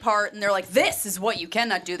gay part, and they're like, this is what you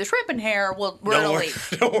cannot do. The shrimp and hair, we're going to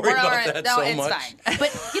leave. Don't worry about that so much. Fine.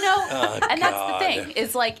 But, and that's the thing.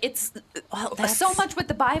 Is like, it's so much with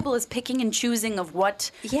the Bible is picking and choosing of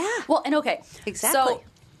what. Yeah. Well, and okay. Exactly.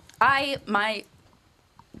 So, my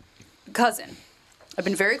cousin, I've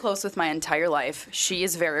been very close with my entire life. She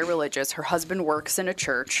is very religious. Her husband works in a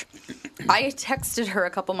church. I texted her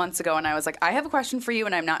a couple months ago, and I was like, I have a question for you,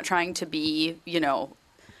 and I'm not trying to be,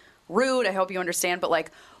 rude. I hope you understand. But,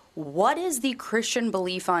 what is the Christian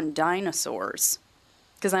belief on dinosaurs?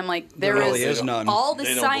 Because I'm like, there really is none. All the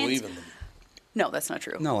they don't science. Believe in them. No, that's not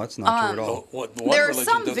true. No, that's not true at all.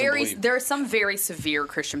 There are some very severe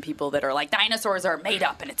Christian people that are like dinosaurs are made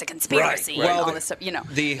up and it's a conspiracy and all this stuff.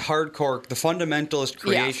 The hardcore, the fundamentalist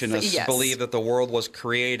creationists believe that the world was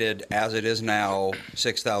created as it is now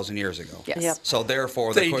 6,000 years ago. Yes. Yep. So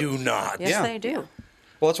therefore, they do not. Yes, they do.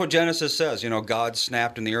 Well, that's what Genesis says. God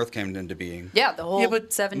snapped and the earth came into being. Yeah, the whole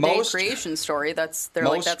 7-day creation story. That's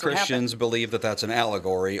most Christians believe that that's an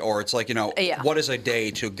allegory, or it's like what is a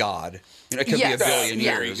day to God? It could be a billion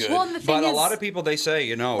years. Well, and the thing but a lot of people they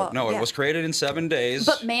say, no, it was created in 7 days.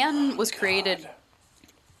 But man was created.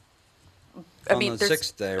 On the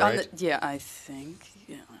 6th day, right? I think.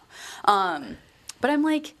 Yeah. But I'm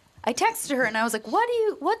like. I texted her and I was like,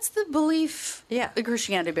 what's the belief in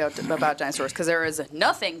Christianity about dinosaurs? Because there is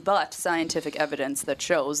nothing but scientific evidence that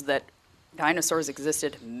shows that dinosaurs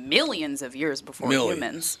existed millions of years before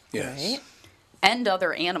humans. Yes. Right? And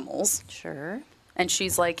other animals. Sure. And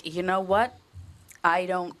she's like, you know what?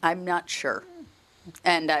 I'm not sure.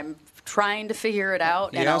 And I'm trying to figure it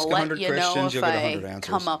out, and I'll let you know if I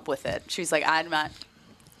come up with it. She's like, I don't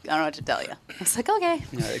know what to tell you. I was like, okay.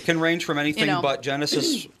 Yeah, it can range from anything but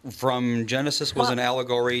Genesis. From Genesis was an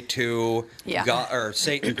allegory to God, or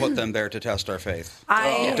Satan put them there to test our faith.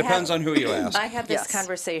 It depends on who you ask. I had this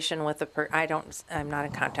conversation with I'm not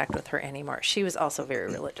in contact with her anymore. She was also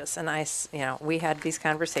very religious, and we had these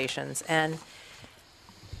conversations. And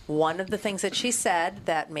one of the things that she said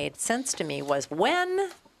that made sense to me was when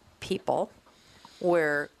people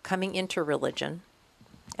were coming into religion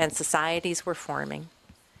and societies were forming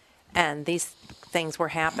and these things were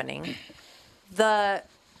happening, the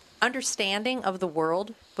understanding of the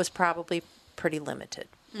world was probably pretty limited.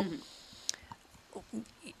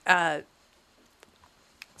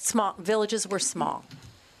 Small villages were small.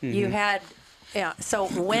 You had, so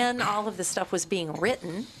when all of this stuff was being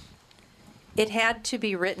written, it had to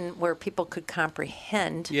be written where people could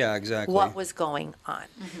comprehend what was going on.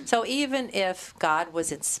 So even if God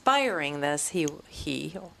was inspiring this,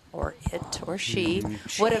 he or it or she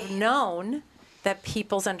would have known that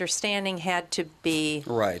people's understanding had to be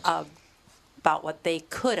about what they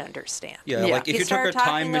could understand. Yeah, like if you took a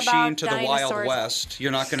time machine to the Wild West,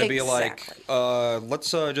 you're not going to be like,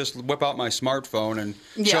 let's just whip out my smartphone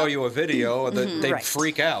and show you a video. They'd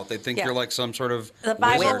freak out. They'd think you're like some sort of The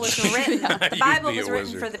Bible wizard. was written. The Bible was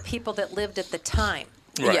written for the people that lived at the time.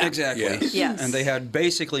 Right. Yeah. Exactly. Yes. And they had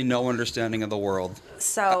basically no understanding of the world.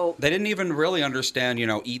 So they didn't even really understand,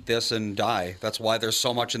 eat this and die. That's why there's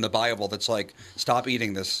so much in the Bible that's like, stop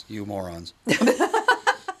eating this, you morons.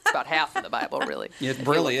 About half of the Bible, really. It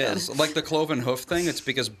really is. Like the cloven hoof thing, it's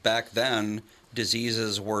because back then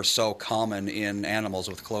diseases were so common in animals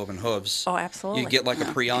with cloven hooves. Oh, absolutely. You'd get like a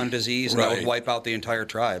prion disease and that would wipe out the entire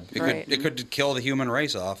tribe. It could kill the human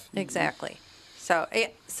race off. Exactly. So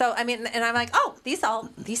I mean, and I'm like, oh,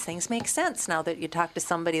 these things make sense now that you talk to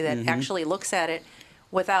somebody that actually looks at it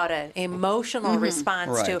without an emotional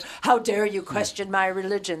response to, how dare you question my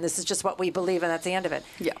religion? This is just what we believe, and that's the end of it.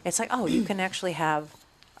 Yeah. It's like, oh, you can actually have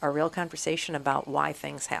a real conversation about why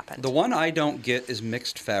things happened. The one I don't get is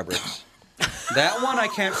mixed fabrics. That one I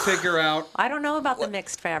can't figure out. I don't know about the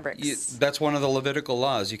mixed fabrics. That's one of the Levitical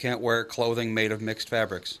laws. You can't wear clothing made of mixed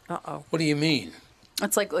fabrics. Uh-oh. What do you mean?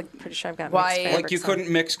 It's like pretty sure I've got why mixed fabrics like you couldn't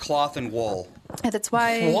mix cloth and wool. That's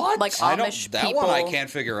why like Amish that people. That one I can't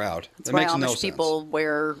figure out. That's it why makes Amish no sense. people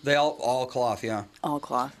wear they all cloth, yeah. All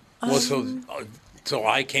cloth. Well, so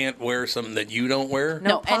I can't wear something that you don't wear?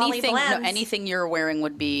 No, anything you're wearing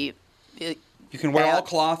would be. You can wear all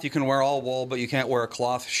cloth, you can wear all wool, but you can't wear a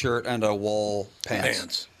cloth shirt and a wool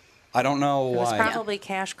pants. I don't know It why. was probably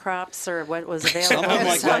cash crops or what was available. Something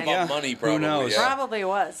like that, yeah. Money, probably. Who knows? Yeah. Probably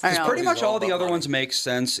was. Because pretty much all the other ones make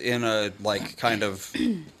sense in a kind of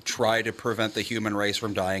try to prevent the human race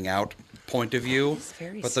from dying out point of view.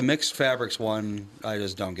 But the mixed fabrics one, I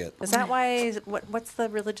just don't get. Is that why? What's the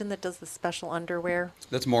religion that does the special underwear?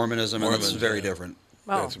 That's Mormonism, and it's very different.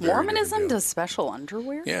 Oh, Mormonism does special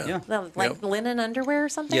underwear? Yeah. Like linen underwear or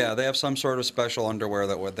something? Yeah, they have some sort of special underwear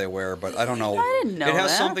that they wear, but I don't know. I didn't know it has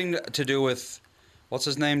that. something to do with, what's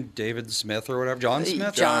his name? David Smith or whatever? John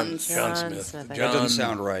Smith? John Smith. That doesn't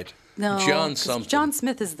sound right. No. John something. John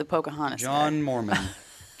Smith is the Pocahontas John guy. Mormon.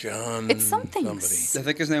 John It's something. somebody. I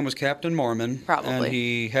think his name was Captain Mormon. Probably. And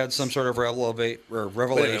he had some sort of revelation. Wait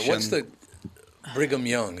a minute, what's the Brigham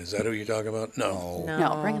Young? Is that who you're talking about? No.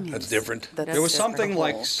 No, Brigham Young. That's different. It was something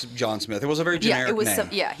like John Smith. It was a very generic it was name.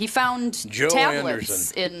 he found Joe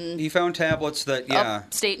tablets Anderson. He found tablets that,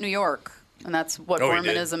 upstate New York, and that's what Oh, he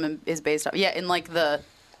Mormonism is based on. Yeah, in like the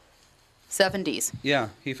 70s. Yeah,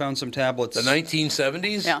 he found some tablets. The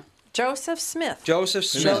 1970s? Yeah. Joseph Smith. Joseph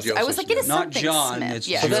Smith. I was like, it is Not something John, Smith. it's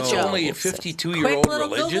yeah, Joe. That's Joe. only a 52-year-old Quick little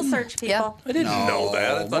religion? Google search, people. Yeah. I didn't know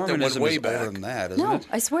that. I thought that was Mormonism way is back. older than that, isn't No, it?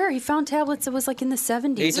 I swear he found tablets that was like in the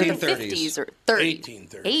 70s or the 1830s. 50s or 30s.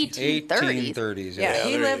 1830s. 1830s. 1830s, Yeah, Yeah,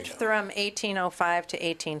 he there you lived go. from 1805 to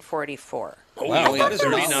 1844. Wow, that is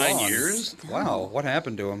not 39 long. years? Wow, what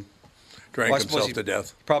happened to him? Drank Well, I suppose himself he to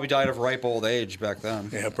death. Probably died of ripe old age back then.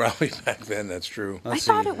 Yeah, probably back then. That's true. I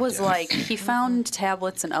thought it was like he found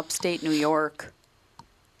tablets in upstate New York.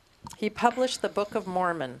 He published the Book of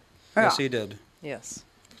Mormon. Yes, he did. Yes.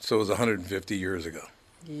 So it was 150 years ago.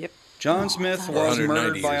 Yep. John Smith Or was 190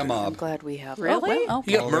 murdered by a years ago. I'm mob. glad we have. Really? Oh,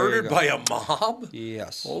 okay. He got Oh, there you murdered go. by a mob?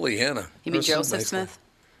 Yes. Holy Hannah. You mean There was some Joseph nice Smith?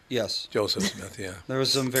 Yes. Joseph Smith, yeah. There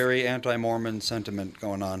was some very anti-Mormon sentiment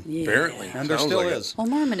going on. Yeah. Apparently. And there Sounds still like it. is. Well,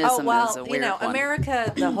 Mormonism Oh, well, is a weird one.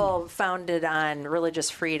 America, the whole founded on religious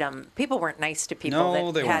freedom. People weren't nice to people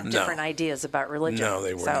No, they that had weren't. different No. ideas about religion. No,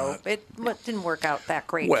 they were so not. it didn't work out that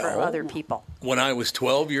great for Well, other people. When I was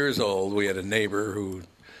 12 years old, we had a neighbor who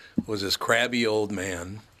was this crabby old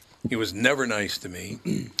man. He was never nice to me.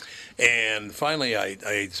 And finally,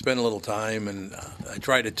 I spent a little time, and I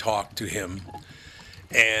tried to talk to him.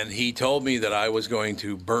 And he told me that I was going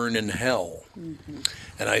to burn in hell. Mm-hmm.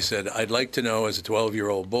 And I said, I'd like to know, as a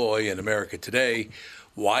 12-year-old boy in America today,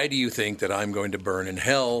 why do you think that I'm going to burn in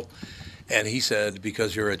hell? And he said,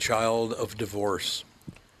 because you're a child of divorce.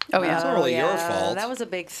 Oh, yeah. It's not really your fault. That was a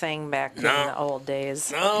big thing back in the old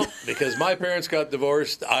days. No, because my parents got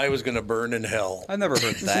divorced, I was going to burn in hell. I've never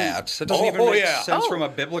heard that. That doesn't even make sense Oh. from a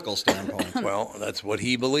biblical standpoint. Well, that's what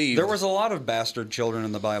he believed. There was a lot of bastard children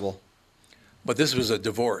in the Bible. But this was a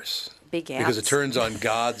divorce. Big Because it turns on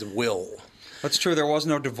God's will. That's true. There was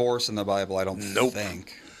no divorce in the Bible, I don't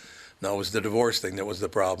think. No, it was the divorce thing that was the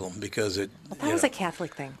problem because it. That was a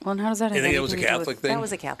Catholic thing. Well, and how does that have You think it was a anything to do Catholic with- thing? That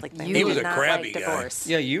was a Catholic thing. He They was did a not crabby like guy. divorce.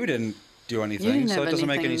 Yeah, you didn't do You anything, didn't so have it doesn't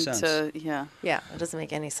make any anything sense. yeah. Yeah, it doesn't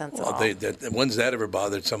make any sense at all. When's that ever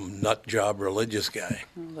bothered some nut job religious guy?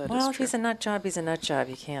 Well, if he's a nut job, he's a nut job.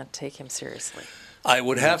 You can't take him seriously. I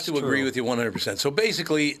would have That's to agree true. with you 100%. So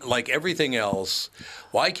basically, like everything else,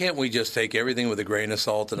 why can't we just take everything with a grain of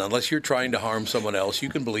salt? And unless you're trying to harm someone else, you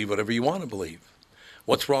can believe whatever you want to believe.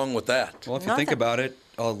 What's wrong with that? Well, if you think about it,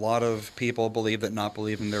 a lot of people believe that not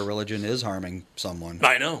believing their religion is harming someone.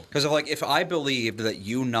 I know. Because if I believed that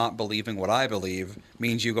you not believing what I believe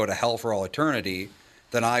means you go to hell for all eternity,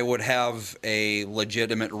 then I would have a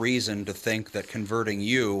legitimate reason to think that converting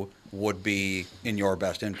you would be in your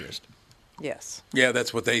best interest. Yes. Yeah,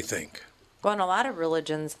 that's what they think. Well, in a lot of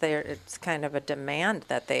religions, it's kind of a demand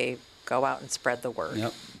that they go out and spread the word.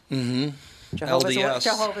 Yep. Mm-hmm.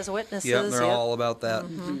 Jehovah's Witnesses. Yep, they're all about that.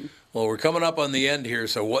 Mm-hmm. Well, we're coming up on the end here,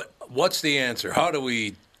 so what's the answer? How do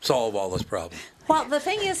we solve all this problem? Well, the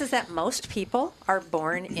thing is that most people are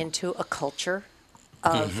born into a culture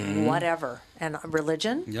of whatever, and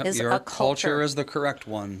religion is your a culture is the correct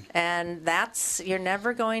one. And you're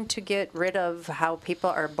never going to get rid of how people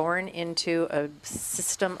are born into a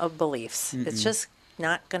system of beliefs. It's just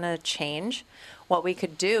not going to change. What we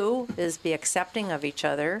could do is be accepting of each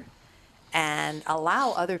other and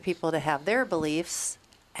allow other people to have their beliefs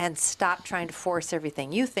and stop trying to force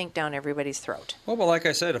everything you think down everybody's throat. Well, like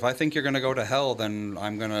I said, if I think you're going to go to hell, then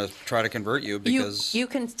I'm going to try to convert you because... You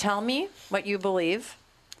can tell me what you believe,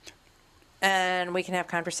 and we can have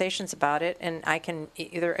conversations about it, and I can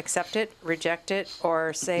either accept it, reject it,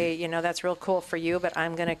 or say, that's real cool for you, but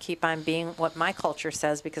I'm going to keep on being what my culture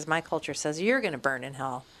says because my culture says you're going to burn in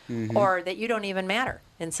hell, or that you don't even matter.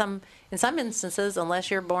 In some instances, unless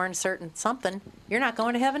you're born certain something, you're not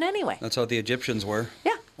going to heaven anyway. That's how the Egyptians were.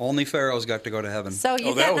 Yeah. Only pharaohs got to go to heaven. So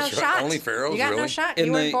you got no shot. Only pharaohs, you got really? no shot.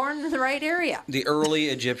 You were born in the right area. The early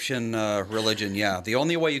Egyptian religion, yeah. The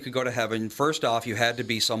only way you could go to heaven, first off, you had to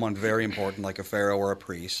be someone very important, like a pharaoh or a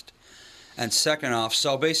priest. And second off,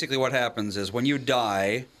 so basically what happens is when you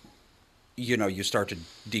die, you start to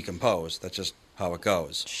decompose. That's just how it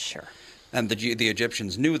goes. Sure. And the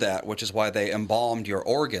Egyptians knew that, which is why they embalmed your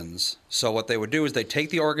organs. So what they would do is they'd take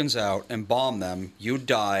the organs out, embalm them, you'd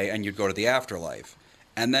die, and you'd go to the afterlife.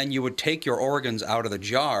 And then you would take your organs out of the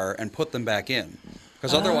jar and put them back in.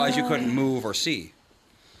 Because otherwise you couldn't move or see.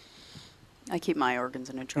 I keep my organs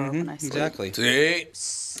in a jar when I sleep. Exactly. See?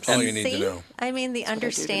 All you need to know. I mean, the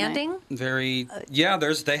understanding. They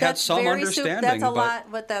had some understanding. That's a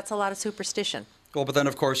lot, but that's a lot of superstition. Well, but then,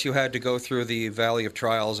 of course, you had to go through the Valley of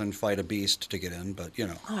Trials and fight a beast to get in, but,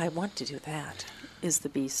 Oh, I want to do that. Is the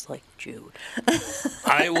beast like Jude?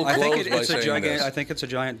 I will close by it's saying this. I think it's a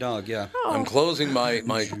giant dog, yeah. I'm closing my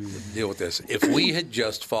deal with this. If we had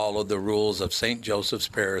just followed the rules of St. Joseph's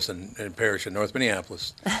Parish and Parish in North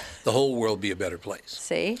Minneapolis, the whole world would be a better place.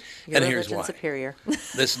 See? Your And here's religion's why. superior.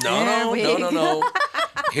 No.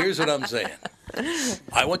 Here's what I'm saying.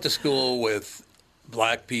 I went to school with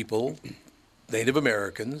black people, Native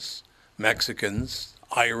Americans, Mexicans,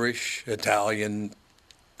 Irish, Italian,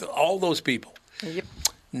 all those people. Yep.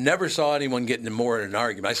 Never saw anyone get into more in an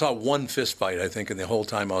argument. I saw one fist fight, I think, in the whole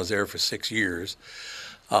time I was there for 6 years.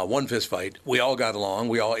 One fist fight. We all got along.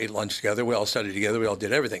 We all ate lunch together. We all studied together. We all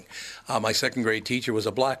did everything. My second grade teacher was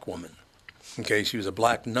a black woman. Okay, she was a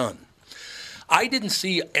black nun. I didn't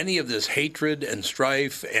see any of this hatred and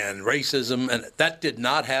strife and racism, and that did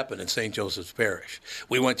not happen in St. Joseph's Parish.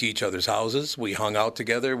 We went to each other's houses. We hung out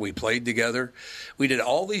together. We played together. We did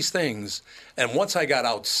all these things. And once I got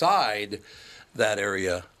outside that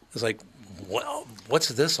area, I was like, well, what's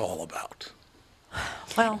this all about?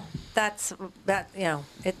 Well, I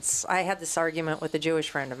had this argument with a Jewish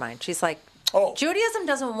friend of mine. She's like, Judaism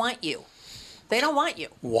doesn't want you. They don't want you.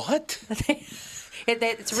 What?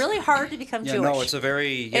 It's really hard to become Jewish. No, it's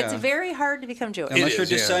very hard to become Jewish. Unless you're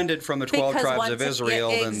descended from the 12 tribes of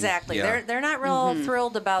Israel. Exactly. They're not real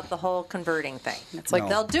thrilled about the whole converting thing. It's like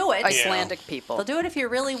they'll do it. Icelandic people. They'll do it if you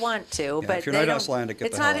really want to, but if you're not Icelandic, get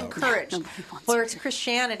it's the not hell out. encouraged. Whereas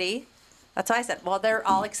Christianity, that's why I said, well, they're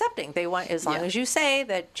all accepting. They want, as long as you say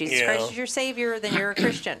that Jesus Christ is your Savior, then you're a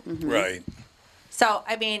Christian. Right. So,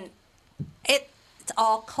 I mean, it's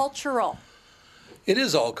all cultural. It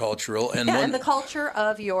is all cultural, and and the culture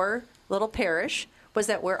of your little parish was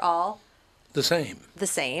that we're all the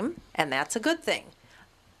same, and that's a good thing.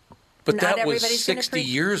 But Not that was everybody's gonna 60 preach.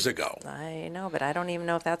 years ago. I know, but I don't even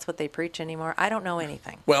know if that's what they preach anymore. I don't know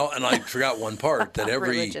anything. Well, and I forgot one part that About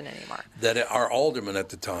religion anymore. that our alderman at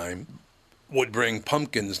the time would bring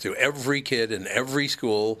pumpkins to every kid in every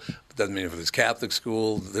school. Doesn't mean if it's Catholic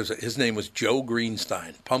school. His name was Joe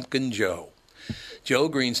Greenstein, Pumpkin Joe. Joe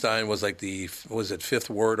Greenstein was like was it Fifth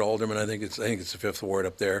Ward alderman? I think it's the Fifth Ward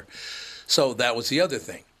up there. So that was the other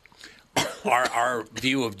thing. Our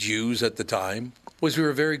view of Jews at the time was we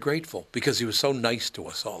were very grateful because he was so nice to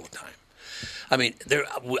us all the time. I mean,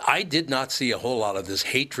 I did not see a whole lot of this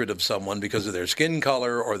hatred of someone because of their skin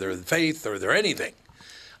color or their faith or their anything.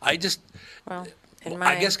 I guess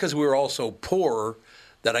because we were all so poor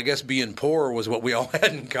that I guess being poor was what we all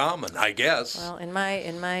had in common, I guess. Well, in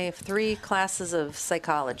my 3 classes of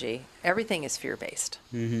psychology, everything is fear-based.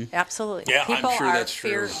 Mm-hmm. Absolutely. Yeah, People I'm sure are that's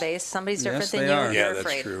true. fear-based. Somebody's different Yes, than they you, are. and Yeah, you're that's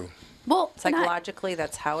afraid. true. Well, Psychologically,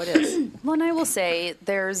 that's how it is. Well, and I will say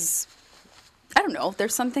there's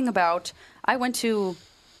something about, I went to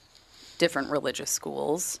different religious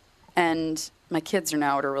schools, and my kids are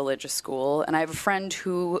now at a religious school, and I have a friend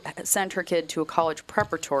who sent her kid to a college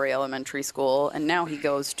preparatory elementary school, and now he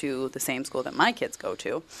goes to the same school that my kids go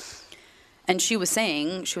to. And she was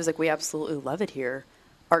like, we absolutely love it here.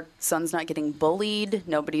 Our son's not getting bullied.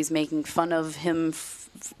 Nobody's making fun of him.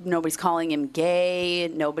 Nobody's calling him gay.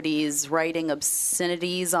 Nobody's writing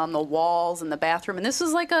obscenities on the walls in the bathroom. And this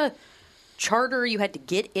was like a charter. You had to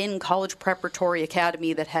get in college preparatory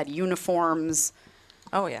academy that had uniforms.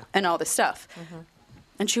 Oh, yeah. And all this stuff. Mm-hmm.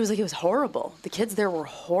 And she was like, it was horrible. The kids there were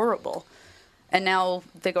horrible. And now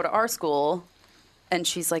they go to our school, and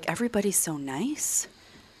she's like, everybody's so nice.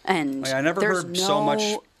 And I never heard so much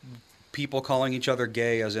people calling each other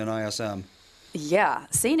gay as in ISM. Yeah.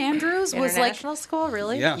 St. Andrews was like... International school,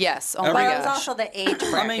 really? Yeah. Yes. Oh, But my it gosh. was also the age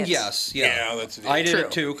brackets. I mean, yes. Yeah, that's the I did True.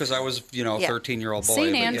 it too because I was, 13-year-old boy.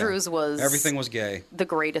 St. but yeah. Andrews was... Everything was gay. The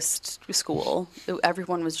greatest school.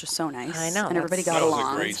 Everyone was just so nice. I know. And everybody got That was a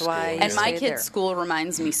along. great That's why school, you And my stayed kid's there. school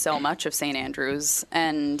reminds me so much of St. Andrews.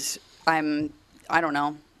 And I don't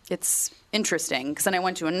know. It's interesting. Because then I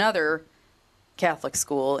went to another Catholic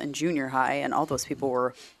school in junior high, and all those people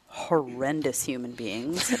were horrendous human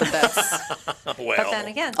beings. But that's Well, But then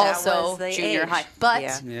again, that also was the junior age. high. But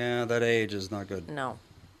Yeah. Yeah, that age is not good. No,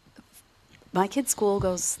 my kid's school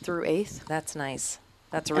goes through 8th. that's nice.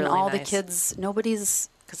 That's really And all nice. the kids, nobody's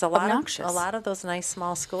Because a lot obnoxious. of those nice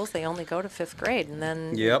small schools, they only go to 5th grade, and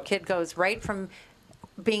then the Yep. kid goes right from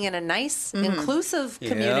being in a nice, Mm-hmm. inclusive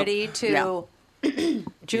community to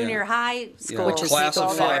junior high school. Which is class of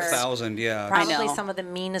people that are 5,000, yeah. Probably I know. some of the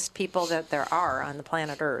meanest people that there are on the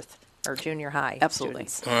planet Earth, or junior high. Absolutely.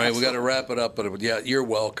 students. all right, we got to wrap it up. But yeah, you're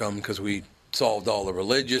welcome because we solved all the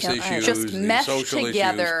religious issues, Just the mesh social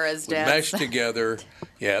together, issues. as We Dad meshed said. together.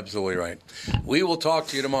 Yeah, absolutely right. We will talk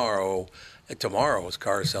to you tomorrow. Tomorrow is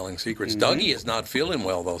Car Selling Secrets. Dougie is not feeling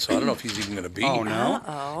well, though, so I don't know if he's even going to be Oh, here.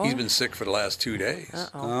 no? He's been sick for the last 2 days.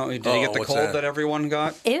 Oh, did he get the what's cold that? that everyone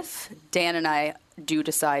got? If Dan and I do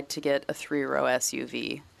decide to get a 3-row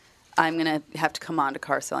SUV, I'm going to have to come on to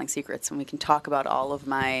Car Selling Secrets, and we can talk about all of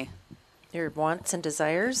my... Your wants and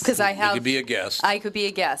desires. Because I You have... could be a guest. I could be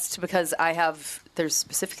a guest because there's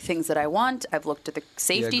specific things that I want. I've looked at the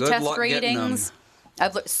safety good test luck getting ratings.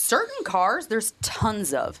 I've looked certain cars. There's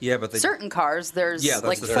tons of. Yeah, but certain cars. There's Yeah, that's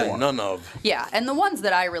like the 4. There are none of. Yeah, and the ones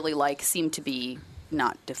that I really like seem to be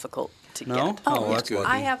not difficult to No? get. Oh, that's good.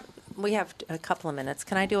 lucky. We have a couple of minutes.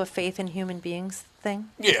 Can I do a faith in human beings thing?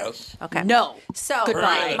 Yes. Okay. No. So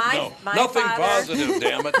Goodbye. my Nothing father, positive,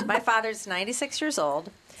 damn it. My father's 96 years old,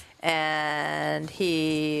 and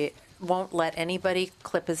he won't let anybody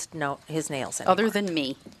clip his nails anymore. Other than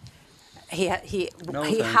me. He No,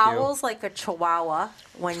 thank you. howls like a chihuahua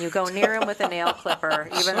when you go near him with a nail clipper,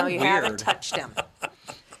 even though you haven't weird. touched him.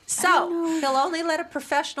 So he'll only let a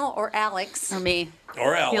professional or Alex Or me.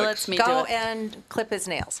 Or Alex. He lets me do go it. and clip his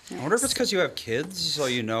nails. I wonder if it's because you have kids, so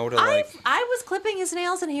you know to like. I was clipping his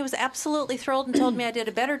nails, and he was absolutely thrilled and told me I did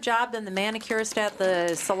a better job than the manicurist at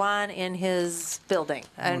the salon in his building.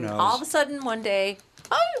 And knows? all of a sudden, one day,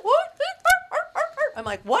 I'm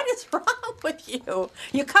like, what is wrong with you?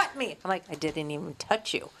 You cut me. I'm like, I didn't even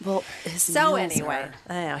touch you. Well, his So nails anyway, are-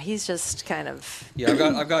 I know, he's just kind of, Yeah,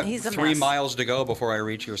 I've got He's a 3 mess. miles to go before I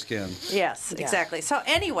reach your skin. yes, exactly. So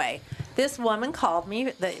anyway, this woman called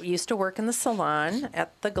me that used to work in the salon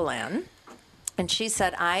at the Glen. And she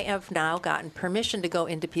said, I have now gotten permission to go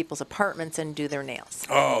into people's apartments and do their nails.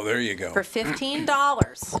 Oh, there you go. For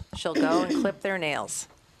 $15, she'll go and clip their nails.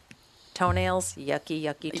 toenails, yucky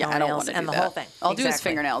toenails, Yeah, I don't want to and do the that. whole thing. I'll do his Exactly.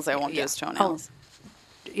 fingernails. I won't do his toenails.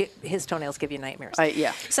 His toenails give you nightmares.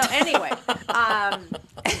 Yeah. So anyway,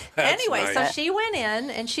 nice. so she went in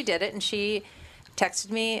and she did it, and she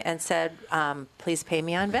texted me and said, "Please pay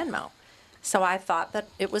me on Venmo." So I thought that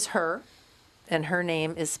it was her, and her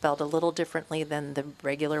name is spelled a little differently than the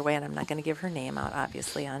regular way, and I'm not going to give her name out,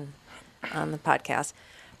 obviously, on the podcast.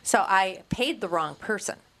 So I paid the wrong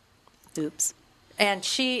person. Oops.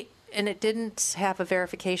 And it didn't have a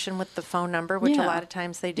verification with the phone number, which a lot of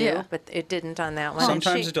times they do, but it didn't on that one.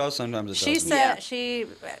 Sometimes it does, sometimes it doesn't. She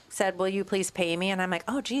said, "Will you please pay me?" And I'm like,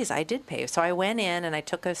 "Oh, geez, I did pay." So I went in and I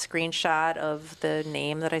took a screenshot of the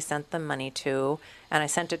name that I sent the money to, and I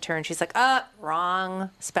sent it to her, and she's like,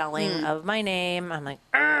 wrong spelling of my name. I'm like,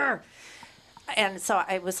 "Arr!" And so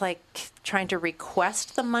I was like trying to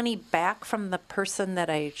request the money back from the person that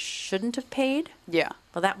I shouldn't have paid. Yeah.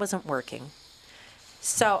 Well, that wasn't working.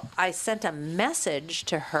 So I sent a message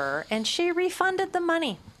to her, and she refunded the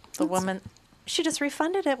money. The woman, she just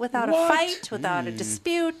refunded it without a fight, without a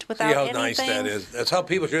dispute, without See how anything. nice that is. That's how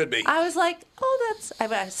people should be. I was like,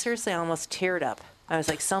 I seriously almost teared up. I was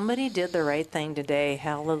like, somebody did the right thing today.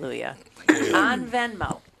 Hallelujah. On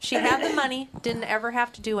Venmo. She had the money, didn't ever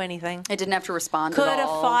have to do anything. I didn't have to respond Could at have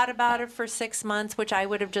all. thought about it for 6 months, which I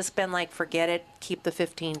would have just been like, forget it, keep the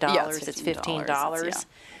 $15. Yeah, it's $15. $15.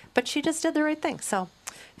 But she just did the right thing. So,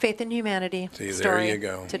 faith in humanity. See, there story you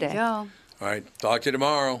go. Today. There you go. All right. Talk to you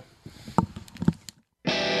tomorrow.